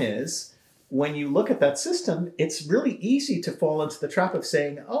bottom line is, when you look at that system, it's really easy to fall into the trap of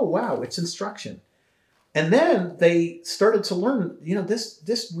saying, oh, wow, it's instruction. And then they started to learn,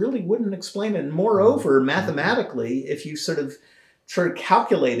 this really wouldn't explain it. And moreover, mathematically, if you sort of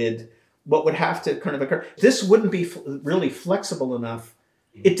calculated what would have to kind of occur, this wouldn't be really flexible enough.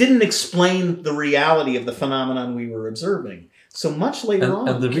 It didn't explain the reality of the phenomenon we were observing. So much later on.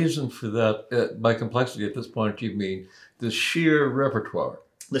 And the reason for that, by complexity at this point, you mean the sheer repertoire.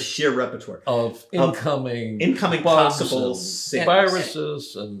 The sheer repertoire. Of incoming possible and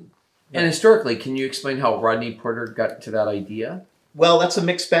viruses and... And historically, can you explain how Rodney Porter got to that idea? Well, that's a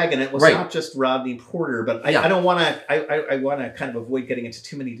mixed bag, and it was right. not just Rodney Porter, but I don't want to. I want to kind of avoid getting into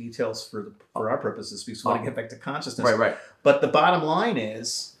too many details for our purposes because we want to get back to consciousness. Right. But the bottom line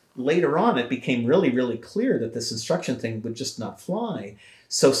is, later on, it became really, really clear that this instruction thing would just not fly.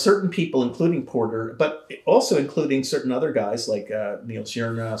 So certain people, including Porter, but also including certain other guys like Neil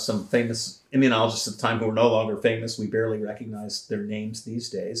Schierna, some famous immunologists at the time who were no longer famous, we barely recognize their names these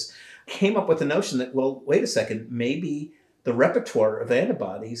days, came up with the notion that, well, wait a second, maybe the repertoire of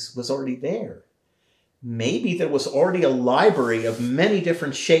antibodies was already there. Maybe there was already a library of many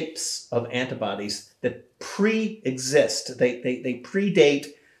different shapes of antibodies that pre-exist. They predate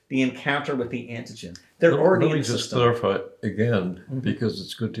the encounter with the antigen. They're already in the system. Let me just clarify again, because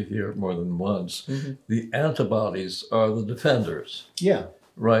it's good to hear it more than once. Mm-hmm. The antibodies are the defenders. Yeah.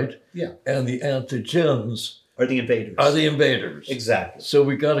 Right? Yeah. And the antigens are the invaders. Exactly. So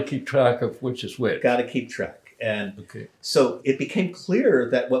we got to keep track of which is which. Got to keep track. And so it became clear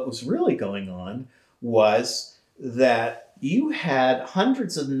that what was really going on was that you had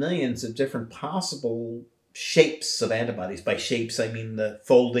hundreds of millions of different possible shapes of antibodies. By shapes, I mean the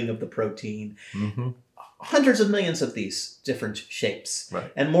folding of the protein. Mm-hmm. Hundreds of millions of these different shapes.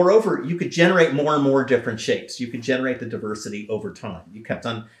 Right. And moreover, you could generate more and more different shapes. You could generate the diversity over time. You kept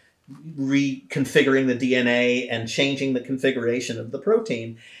on reconfiguring the DNA and changing the configuration of the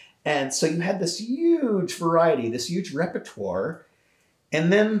protein. And so you had this huge variety, this huge repertoire.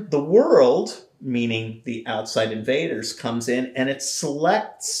 And then the world, meaning the outside invaders, comes in and it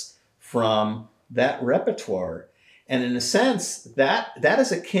selects from that repertoire. And in a sense, that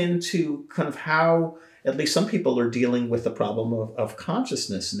is akin to kind of how at least some people are dealing with the problem of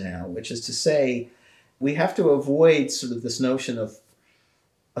consciousness now, which is to say, we have to avoid sort of this notion of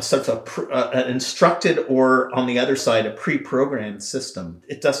a sort of an instructed or, on the other side, a pre-programmed system.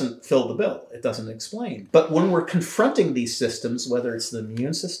 It doesn't fill the bill. It doesn't explain. But when we're confronting these systems, whether it's the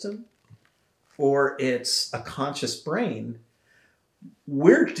immune system or it's a conscious brain,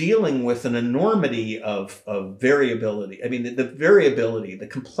 we're dealing with an enormity of variability. I mean, the variability, the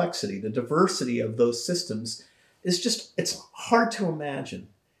complexity, the diversity of those systems is just, it's hard to imagine.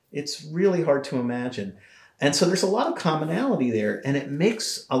 It's really hard to imagine. And so there's a lot of commonality there, and it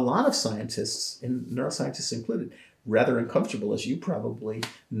makes a lot of scientists, and neuroscientists included, rather uncomfortable, as you probably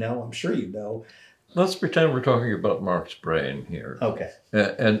know, I'm sure you know. Let's pretend we're talking about Mark's brain here. Okay.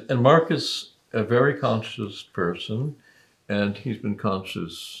 And Mark is a very conscious person, and he's been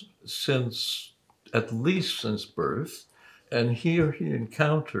conscious at least since birth. And here he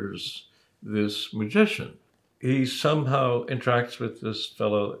encounters this magician. He somehow interacts with this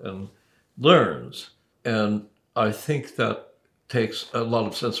fellow and learns. And I think that takes a lot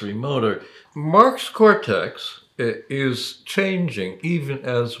of sensory motor. Mark's cortex is changing even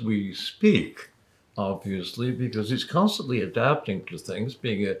as we speak, obviously, because he's constantly adapting to things,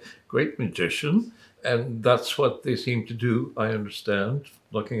 being a great magician. And that's what they seem to do, I understand,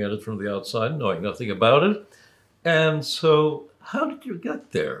 looking at it from the outside, knowing nothing about it. And so how did you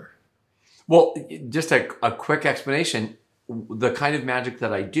get there? Well, just a quick explanation. The kind of magic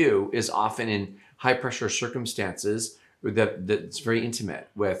that I do is often in high-pressure circumstances that's very intimate,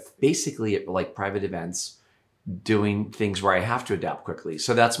 with basically like private events, doing things where I have to adapt quickly.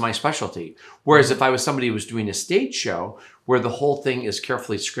 So that's my specialty. Whereas if I was somebody who was doing a stage show where the whole thing is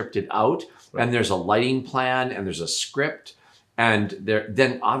carefully scripted out, right, and there's a lighting plan and there's a script, and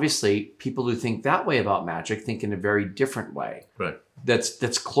then obviously people who think that way about magic think in a very different way. Right.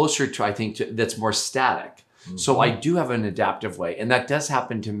 That's closer to, I think, that's more static. Mm-hmm. So I do have an adaptive way, and that does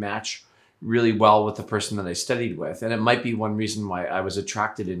happen to match really well with the person that I studied with. And it might be one reason why I was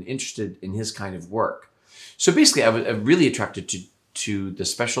attracted and interested in his kind of work. So basically, I was really attracted to the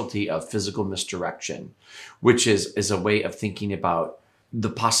specialty of physical misdirection, which is a way of thinking about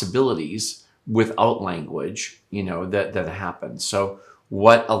the possibilities without language, that happens. So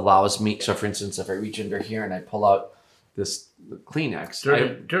what allows me, so for instance, if I reach under here and I pull out this Kleenex.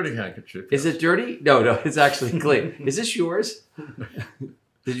 Dirty handkerchief. Is it dirty? No, it's actually clean. Is this yours?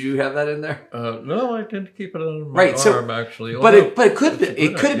 Did you have that in there? No, I didn't keep it on my arm actually. But it could have been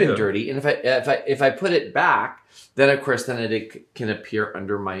idea. dirty, and if I put it back, then of course it can appear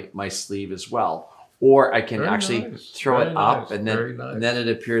under my sleeve as well, or I can Very actually nice. throw Very it up, nice. and Very nice. then it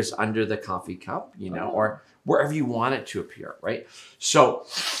appears under the coffee cup, or wherever you want it to appear, right? So,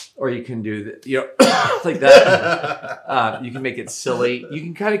 or you can do like that. You can make it silly. You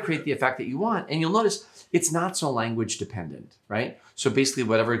can kind of create the effect that you want, and you'll notice it's not so language dependent, right? So basically,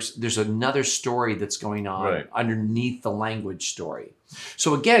 there's another story that's going on underneath the language story.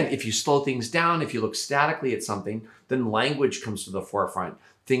 So again, if you slow things down, if you look statically at something, then language comes to the forefront.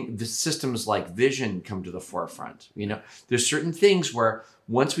 The systems like vision come to the forefront. There's certain things where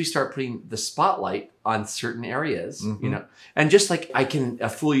once we start putting the spotlight on certain areas, and just like I can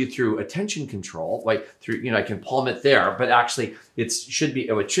fool you through attention control, like through, I can palm it there, but actually it should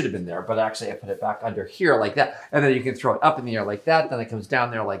have been there, but actually I put it back under here like that. And then you can throw it up in the air like that. Then it comes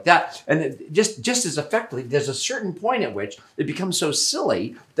down there like that. And just as effectively, there's a certain point at which it becomes so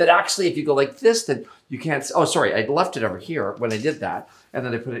silly that actually if you go like this, then you can't, oh, sorry, I left it over here when I did that. And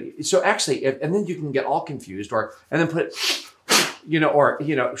then I put it, so actually, and then you can get all confused and then put it,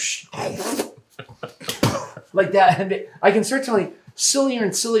 like that. And I can start telling sillier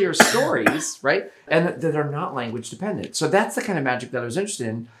and sillier stories, right? And that are not language dependent. So that's the kind of magic that I was interested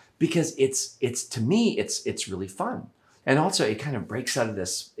in because it's to me, it's really fun. And also it kind of breaks out of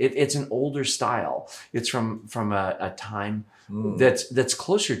this, it's an older style. It's from a time that's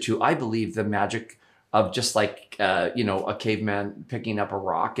closer to, I believe, the magic of just like, a caveman picking up a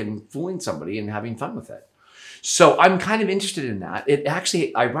rock and fooling somebody and having fun with it. So I'm kind of interested in that. It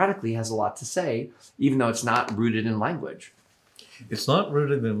actually, ironically, has a lot to say, even though it's not rooted in language. It's not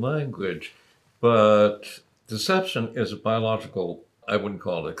rooted in language, but deception is a biological, I wouldn't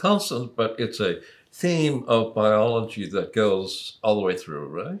call it a constant, but it's a theme of biology that goes all the way through,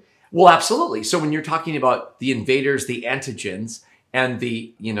 right? Well, absolutely. So when you're talking about the invaders, the antigens, and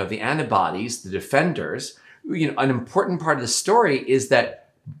the antibodies, the defenders, an important part of the story is that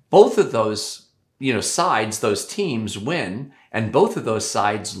both of those, sides, those teams win, and both of those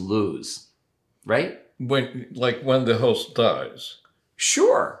sides lose, right? When the host dies.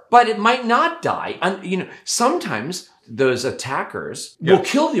 Sure, but it might not die. And, sometimes those attackers will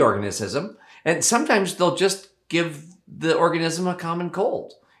kill the organism, and sometimes they'll just give the organism a common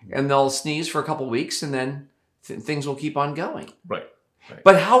cold, and they'll sneeze for a couple of weeks, and then things will keep on going. Right.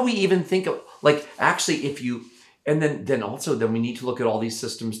 But how we even think of, actually, if you, and then we need to look at all these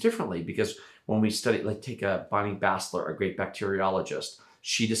systems differently, because when we study, take a Bonnie Bassler, a great bacteriologist,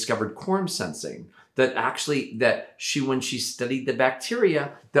 she discovered quorum sensing, when she studied the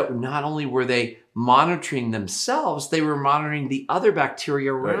bacteria, that not only were they monitoring themselves, they were monitoring the other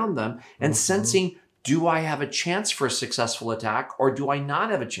bacteria around them and sensing, do I have a chance for a successful attack or do I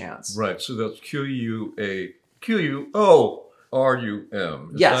not have a chance? Right. So that's Quorum.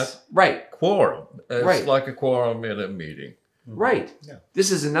 Yes, right. Quorum. It's right. like a quorum in a meeting. Right. Yeah.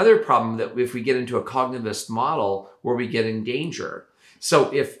 This is another problem that if we get into a cognitivist model where we get in danger.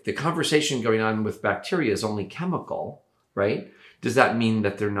 So if the conversation going on with bacteria is only chemical, right? Does that mean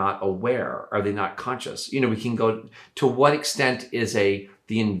that they're not aware? Are they not conscious? We can go to what extent is the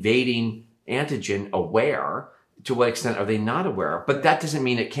invading antigen aware? To what extent are they not aware? But that doesn't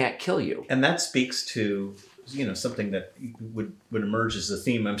mean it can't kill you. And that speaks to something that would emerge as a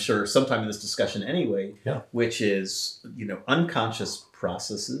theme, I'm sure, sometime in this discussion anyway, which is, unconscious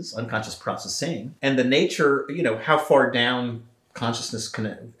processing, and the nature, how far down consciousness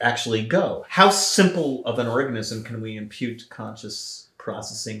can actually go. How simple of an organism can we impute conscious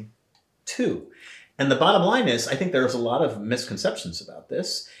processing to? And the bottom line is, I think there's a lot of misconceptions about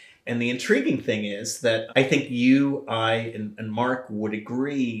this. And the intriguing thing is that I think you, I, and Mark would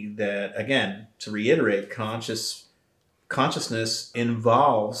agree that, again, to reiterate, consciousness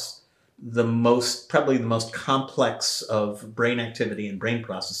involves probably the most complex of brain activity and brain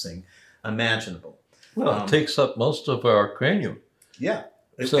processing imaginable. Well, it takes up most of our cranium. Yeah.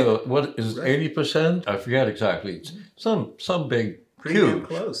 So what is 80%? I forget exactly. It's some big pretty damn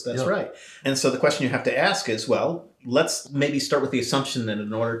close. That's right. And so the question you have to ask is, well, let's maybe start with the assumption that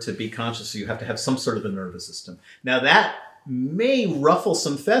in order to be conscious, you have to have some sort of a nervous system. Now that may ruffle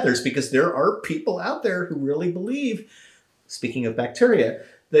some feathers because there are people out there who really believe, speaking of bacteria,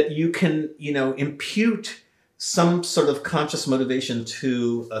 that you can, impute some sort of conscious motivation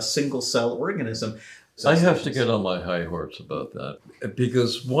to a single cell organism. I have to get on my high horse about that,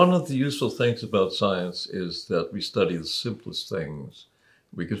 because one of the useful things about science is that we study the simplest things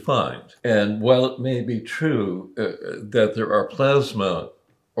we could find. And while it may be true that there are plasma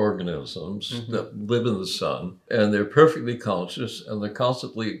organisms that live in the sun, and they're perfectly conscious, and they're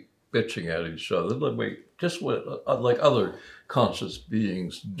constantly bitching at each other, just like other conscious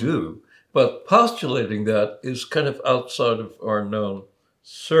beings do. But postulating that is kind of outside of our known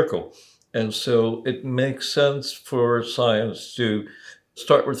circle. And so it makes sense for science to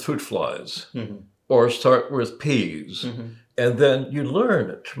start with fruit flies or start with peas. And then you learn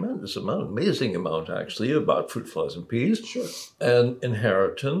a tremendous amount, amazing amount actually, about fruit flies and peas and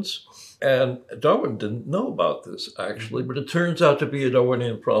inheritance. And Darwin didn't know about this actually, but it turns out to be a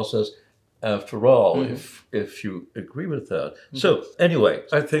Darwinian process after all, if you agree with that. So anyway,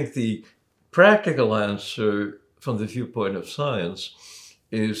 I think the practical answer from the viewpoint of science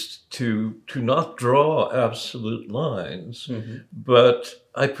is to not draw absolute lines, but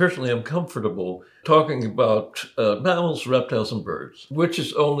I personally am comfortable talking about mammals, reptiles, and birds, which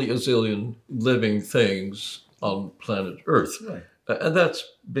is only a zillion living things on planet Earth. Right. And that's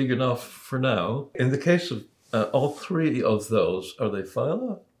big enough for now. In the case of all three of those, are they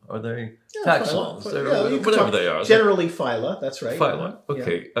phyla? Are they taxons? Whatever they are. Generally phyla, that's right. Phyla,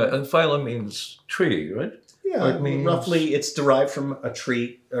 okay. And phyla means tree, right? Yeah, It means... roughly it's derived from a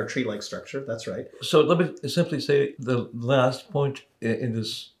tree or tree-like structure, that's right. So let me simply say the last point in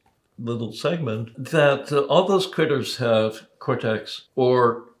this little segment, that all those critters have cortex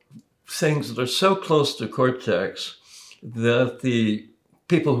or things that are so close to cortex that the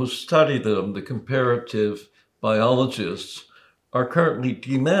people who study them, the comparative biologists, are currently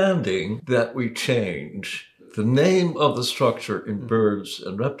demanding that we change the name of the structure in birds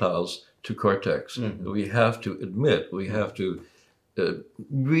and reptiles to cortex. We have to admit, we have to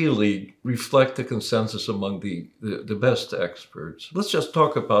really reflect the consensus among the best experts. Let's just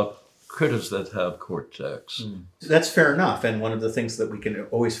talk about critters that have cortex. That's fair enough. And one of the things that we can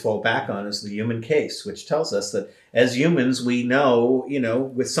always fall back on is the human case, which tells us that as humans, we know,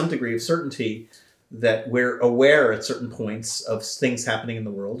 with some degree of certainty that we're aware at certain points of things happening in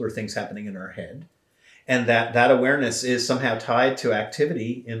the world or things happening in our head. And that awareness is somehow tied to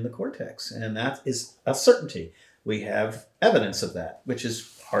activity in the cortex. And that is a certainty. We have evidence of that, which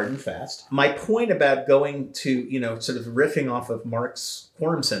is hard and fast. My point about going to, sort of riffing off of Mark's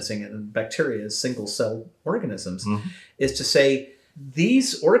quorum sensing and bacteria as single-celled organisms, is to say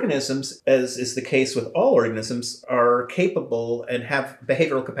these organisms, as is the case with all organisms, are capable and have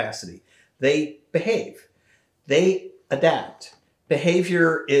behavioral capacity. They behave. They adapt.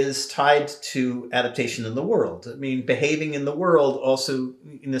 Behavior is tied to adaptation in the world. I mean, behaving in the world also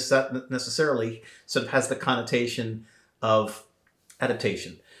necessarily sort of has the connotation of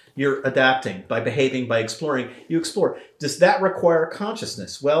adaptation. You're adapting by behaving, by exploring. You explore. Does that require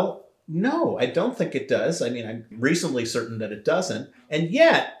consciousness? Well, no, I don't think it does. I mean, I'm reasonably certain that it doesn't. And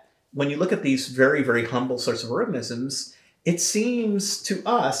yet, when you look at these very, very humble sorts of organisms, it seems to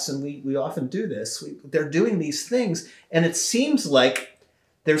us, and we often do this, they're doing these things, and it seems like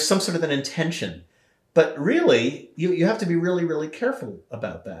there's some sort of an intention. But really, you have to be really, really careful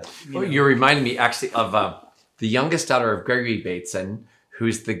about that. You're reminding me actually of the youngest daughter of Gregory Bateson,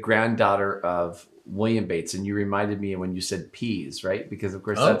 who's the granddaughter of William Bateson. You reminded me when you said peas, right? Because, of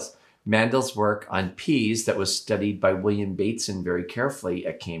course, that's Mandel's work on peas that was studied by William Bateson very carefully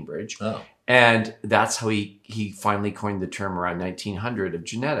at Cambridge. And that's how he finally coined the term around 1900 of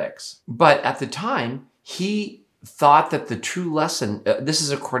genetics. But at the time, he thought that the true lesson, this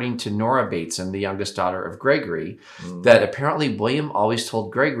is according to Nora Bateson, the youngest daughter of Gregory, that apparently William always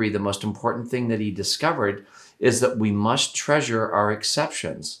told Gregory the most important thing that he discovered is that we must treasure our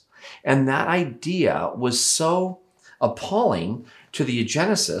exceptions. And that idea was so appalling to the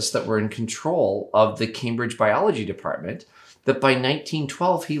eugenicists that were in control of the Cambridge biology department that by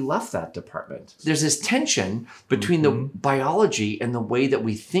 1912, he left that department. There's this tension between the biology and the way that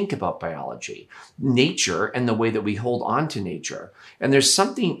we think about biology, nature and the way that we hold on to nature. And there's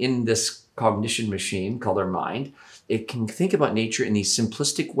something in this cognition machine called our mind. It can think about nature in these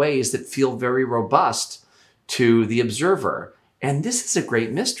simplistic ways that feel very robust to the observer. And this is a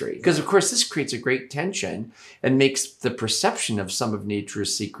great mystery because, of course, this creates a great tension and makes the perception of some of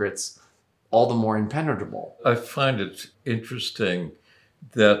nature's secrets all the more impenetrable. I find it interesting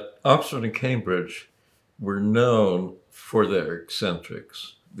that Oxford and Cambridge were known for their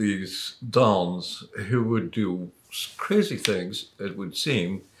eccentrics. These dons who would do crazy things, it would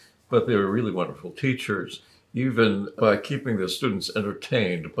seem, but they were really wonderful teachers, even by keeping the students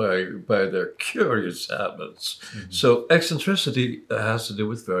entertained by their curious habits. So eccentricity has to do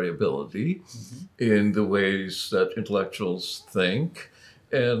with variability in the ways that intellectuals think.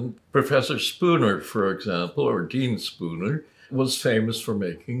 And Professor Spooner, for example, or Dean Spooner, was famous for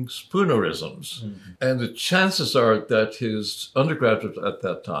making spoonerisms. And the chances are that his undergraduates at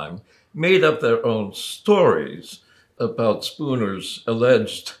that time made up their own stories about Spooner's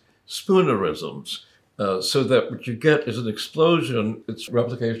alleged spoonerisms. So that what you get is an explosion. It's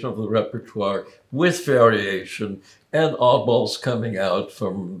replication of the repertoire with variation and oddballs coming out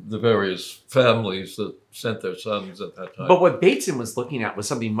from the various families that sent their sons at that time. But what Bateson was looking at was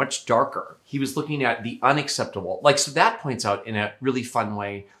something much darker. He was looking at the unacceptable. So that points out in a really fun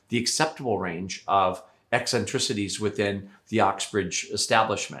way the acceptable range of eccentricities within the Oxbridge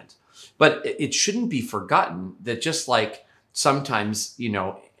establishment. But it shouldn't be forgotten that just like sometimes,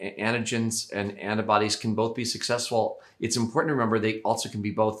 antigens and antibodies can both be successful, it's important to remember they also can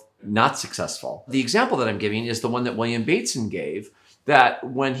be both not successful. The example that I'm giving is the one that William Bateson gave, that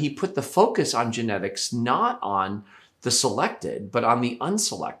when he put the focus on genetics, not on the selected, but on the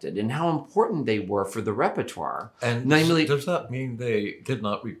unselected and how important they were for the repertoire. And namely, does that mean they did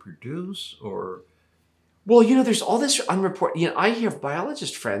not reproduce or? Well, there's all this unreported. I have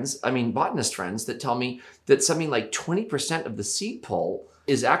botanist friends that tell me that something like 20% of the seed pool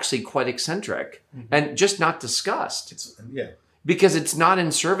is actually quite eccentric and just not discussed. Because it's not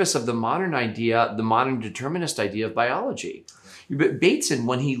in service of the modern idea, the modern determinist idea of biology. But Bateson,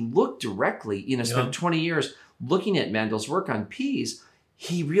 when he looked directly, spent 20 years looking at Mendel's work on peas,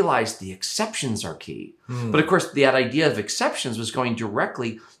 he realized the exceptions are key. But of course, that idea of exceptions was going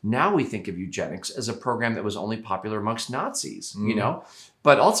directly. Now we think of eugenics as a program that was only popular amongst Nazis,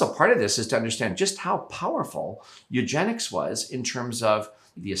 But also part of this is to understand just how powerful eugenics was in terms of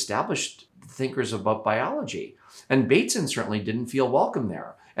the established thinkers about biology. And Bateson certainly didn't feel welcome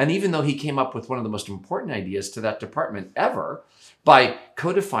there. And even though he came up with one of the most important ideas to that department ever, by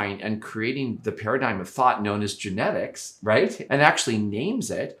codifying and creating the paradigm of thought known as genetics, right? And actually names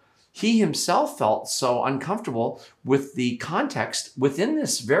it, he himself felt so uncomfortable with the context within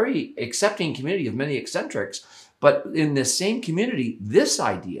this very accepting community of many eccentrics. But in this same community, this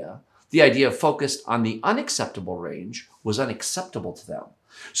idea, the idea of focused on the unacceptable range, was unacceptable to them.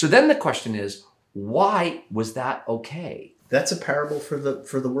 So then the question is, why was that okay? That's a parable for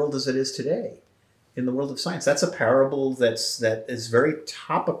the world as it is today. In the world of science, that's a parable that is very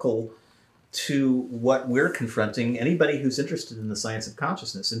topical to what we're confronting. Anybody who's interested in the science of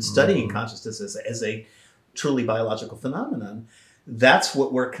consciousness and studying consciousness as a truly biological phenomenon, that's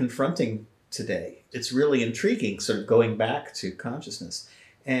what we're confronting today. It's really intriguing, sort of going back to consciousness.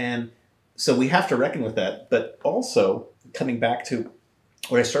 And so we have to reckon with that. But also, coming back to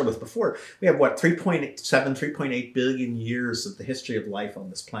what I started with before, we have 3.8 billion years of the history of life on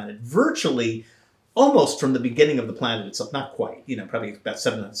this planet, virtually almost from the beginning of the planet itself, not quite, probably about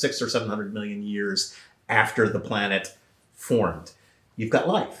 600 or 700 million years after the planet formed. You've got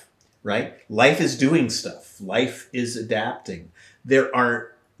life, right? Life is doing stuff. Life is adapting. There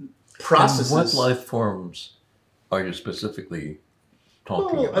are processes. And what life forms are you specifically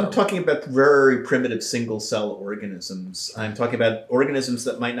talking about? I'm talking about very primitive single-cell organisms. I'm talking about organisms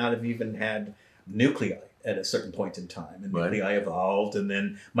that might not have even had nuclei at a certain point in time. And nuclei evolved, and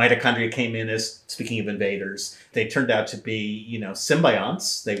then mitochondria came in as, speaking of invaders, they turned out to be,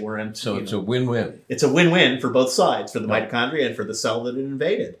 symbionts. They weren't... So it's a win-win. It's a win-win for both sides, for the mitochondria and for the cell that it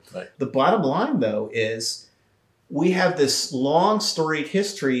invaded. Right. The bottom line, though, is we have this long storied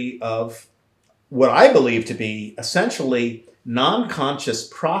history of what I believe to be essentially non-conscious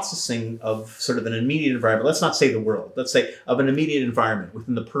processing of sort of an immediate environment. Let's not say the world. Let's say of an immediate environment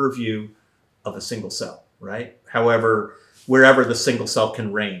within the purview of a single cell, right? However, wherever the single cell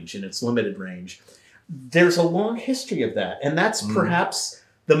can range in its limited range. There's a long history of that. And that's perhaps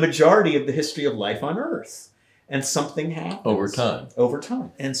the majority of the history of life on Earth. And something happens. Over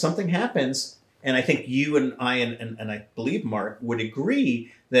time. And something happens. And I think you and I, and I believe Mark, would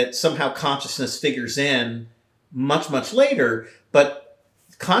agree that somehow consciousness figures in much, much later. But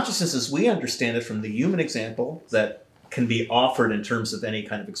consciousness as we understand it from the human example that can be offered in terms of any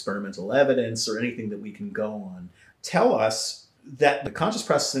kind of experimental evidence or anything that we can go on, tell us that the conscious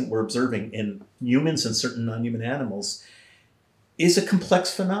processing we're observing in humans and certain non-human animals is a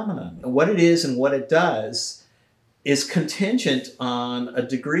complex phenomenon. What it is and what it does is contingent on a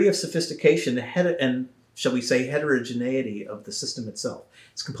degree of sophistication and, shall we say, heterogeneity of the system itself.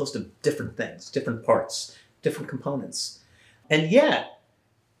 It's composed of different things, different parts, different components. And yet,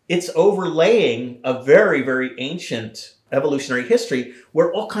 it's overlaying a very, very ancient evolutionary history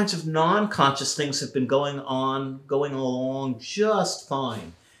where all kinds of non-conscious things have been going along just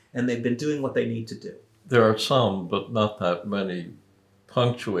fine. And they've been doing what they need to do. There are some, but not that many,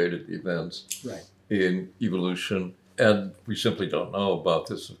 punctuated events in evolution. And we simply don't know about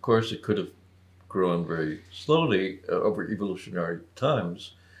this. Of course, it could have grown very slowly over evolutionary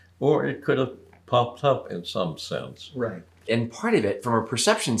times, or it could have popped up in some sense. Right. And part of it, from a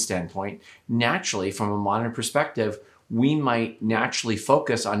perception standpoint, naturally, from a modern perspective, we might naturally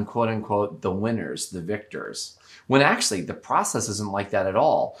focus on quote unquote the winners, the victors. When actually the process isn't like that at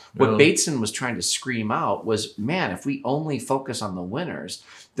all. What Bateson was trying to scream out was, man, if we only focus on the winners,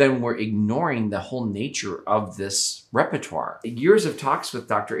 then we're ignoring the whole nature of this repertoire. Years of talks with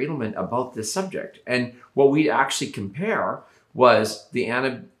Dr. Edelman about this subject. And what we actually compare was the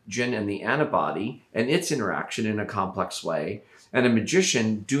antigen and the antibody and its interaction in a complex way, and a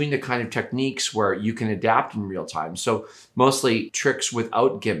magician doing the kind of techniques where you can adapt in real time. So mostly tricks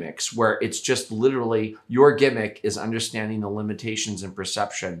without gimmicks, where it's just literally your gimmick is understanding the limitations and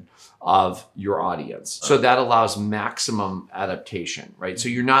perception of your audience. So that allows maximum adaptation, right? So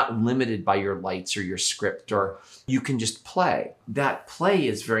you're not limited by your lights or your script, or you can just play. That play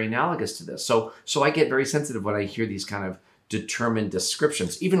is very analogous to this. So I get very sensitive when I hear these kind of determined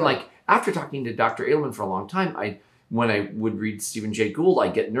descriptions. Even like after talking to Dr. Edelman for a long time, when I would read Stephen Jay Gould, I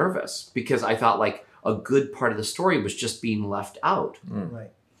get nervous because I thought like a good part of the story was just being left out.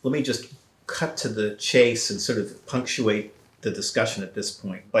 Right. Let me just cut to the chase and sort of punctuate the discussion at this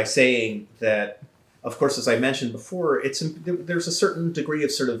point by saying that, of course, as I mentioned before, there's a certain degree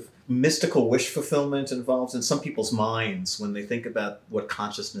of sort of mystical wish fulfillment involved in some people's minds when they think about what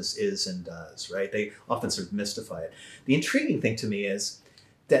consciousness is and does, right? They often sort of mystify it. The intriguing thing to me is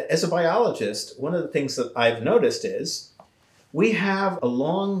that as a biologist, one of the things that I've noticed is we have a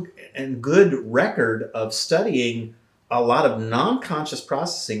long and good record of studying a lot of non-conscious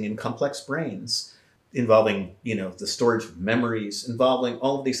processing in complex brains involving, the storage of memories, involving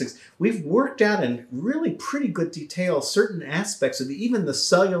all of these things. We've worked out in really pretty good detail certain aspects of even the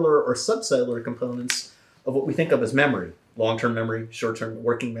cellular or subcellular components of what we think of as memory, long-term memory, short-term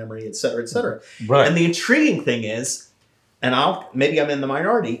working memory, et cetera, et cetera. Right. And the intriguing thing is, and maybe I'm in the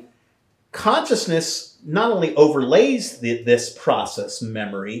minority, consciousness not only overlays this process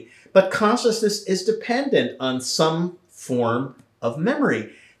memory, but consciousness is dependent on some form of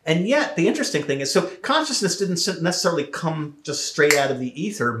memory. And yet, the interesting thing is, so consciousness didn't necessarily come just straight out of the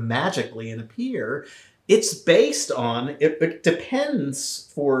ether magically and appear. It's based on, it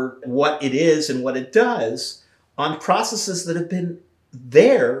depends for what it is and what it does on processes that have been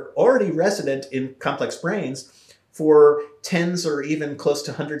there, already resident in complex brains for tens or even close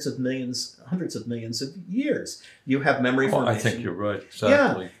to hundreds of millions of years. You have memory formation. I think you're right.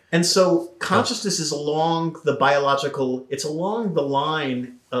 Exactly. Yeah. And so consciousness is along the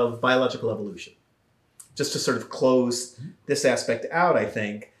line of biological evolution. Just to sort of close this aspect out, I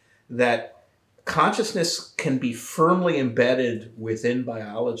think that consciousness can be firmly embedded within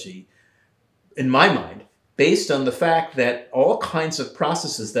biology, in my mind, based on the fact that all kinds of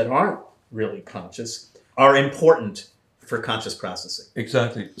processes that aren't really conscious are important for conscious processing.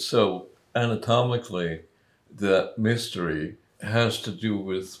 Exactly. So anatomically, that mystery has to do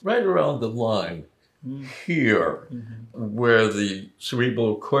with right around the line here, where the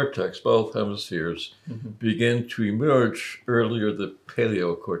cerebral cortex, both hemispheres, begin to emerge. Earlier, the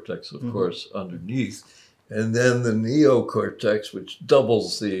paleocortex, of course, underneath. And then the neocortex, which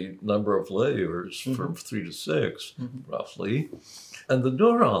doubles the number of layers from 3 to 6, roughly. And the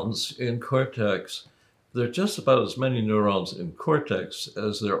neurons in cortex, there are just about as many neurons in cortex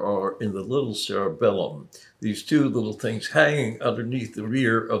as there are in the little cerebellum. These two little things hanging underneath the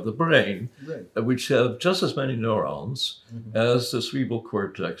rear of the brain, which have just as many neurons as the cerebral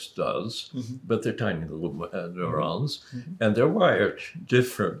cortex does, but they're tiny little neurons, and they're wired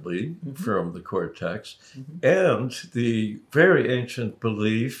differently from the cortex. And the very ancient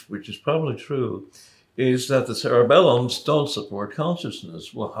belief, which is probably true, is that the cerebellums don't support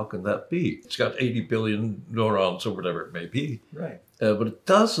consciousness. Well, how can that be? It's got 80 billion neurons or whatever it may be. Right. But it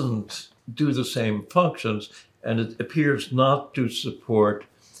doesn't do the same functions, and it appears not to support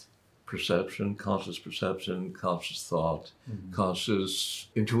perception, conscious thought, conscious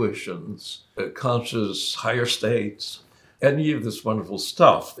intuitions, conscious higher states. Any of this wonderful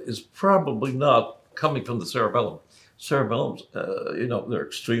stuff is probably not coming from the cerebellum. Cerebellums, they're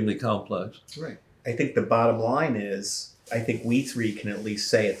extremely complex. Right. I think the bottom line is, I think we three can at least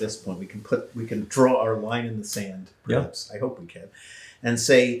say at this point, we can draw our line in the sand, perhaps. Yeah. I hope we can, and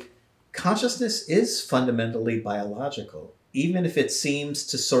say consciousness is fundamentally biological, even if it seems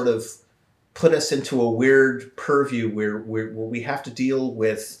to sort of put us into a weird purview where we have to deal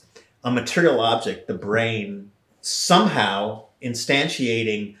with a material object, the brain, somehow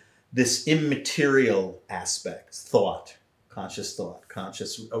instantiating this immaterial aspect, thought, conscious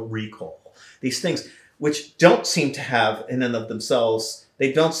recall. These things which don't seem to have in and of themselves,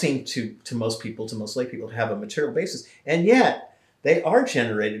 they don't seem to most people, to most lay people, to have a material basis. And yet, they are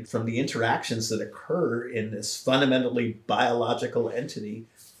generated from the interactions that occur in this fundamentally biological entity,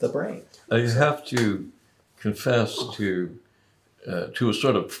 the brain. I have to confess to a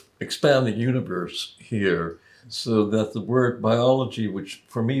sort of expanding universe here, so that the word biology, which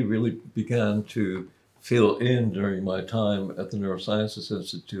for me really began to fill in during my time at the Neurosciences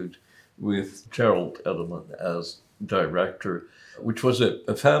Institute with Gerald Edelman as director, which was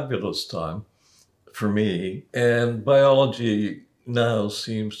a fabulous time for me. And biology now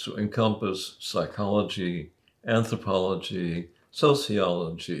seems to encompass psychology, anthropology,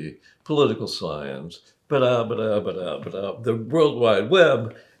 sociology, political science, the World Wide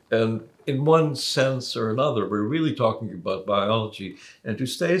Web. And in one sense or another, we're really talking about biology. And to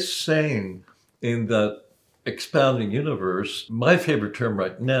stay sane in that expanding universe, my favorite term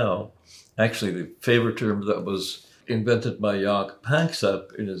right now, actually the favorite term that was invented by Jaak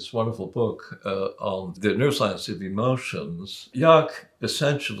Panksepp in his wonderful book on the neuroscience of emotions, Jaak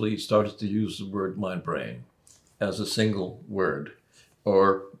essentially started to use the word mind-brain as a single word,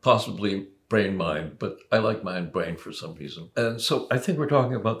 or possibly brain-mind, but I like mind-brain for some reason. And so I think we're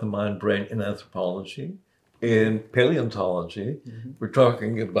talking about the mind-brain in anthropology, in paleontology, we're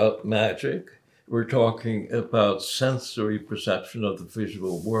talking about magic, we're talking about sensory perception of the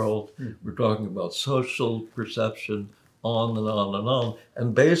visual world, we're talking about social perception, on and on and on.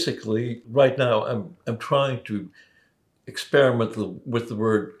 And basically, right now, I'm trying to experiment with the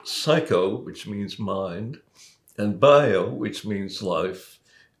word psycho, which means mind, and bio, which means life,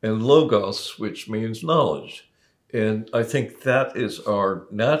 and logos, which means knowledge. And I think that is our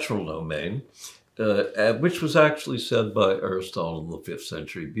natural domain, which was actually said by Aristotle in the 5th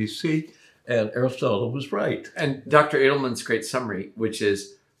century BC, and Aristotle was right. And Dr. Edelman's great summary, which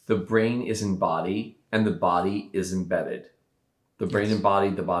is the brain is in body and the body is embedded. The brain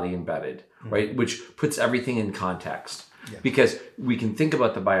embodied, the body embedded, right? Which puts everything in context. Yeah. Because we can think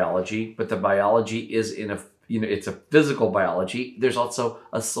about the biology, but the biology is it's a physical biology. There's also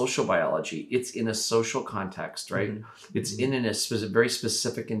a social biology. It's in a social context, right? It's in a very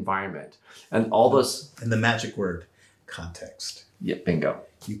specific environment. And all those... And the magic word, context. Yeah, bingo.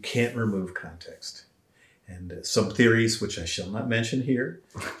 You can't remove context. And some theories, which I shall not mention here,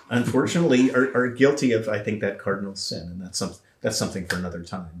 unfortunately are guilty of, I think, that cardinal sin. And that's something for another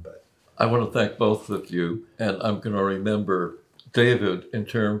time. But I want to thank both of you. And I'm going to remember David in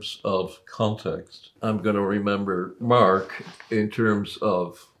terms of context. I'm going to remember Mark in terms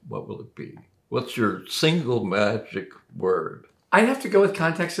of, what will it be? What's your single magic word? I'd have to go with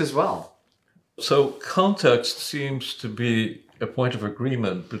context as well. So context seems to be a point of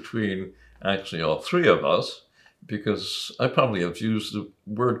agreement between actually all three of us, because I probably have used the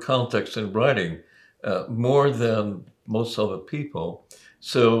word context in writing more than most other people.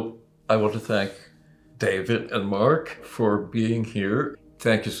 So I want to thank David and Mark for being here.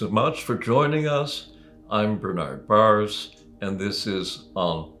 Thank you so much for joining us. I'm Bernard Baars, and this is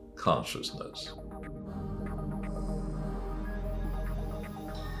On Consciousness.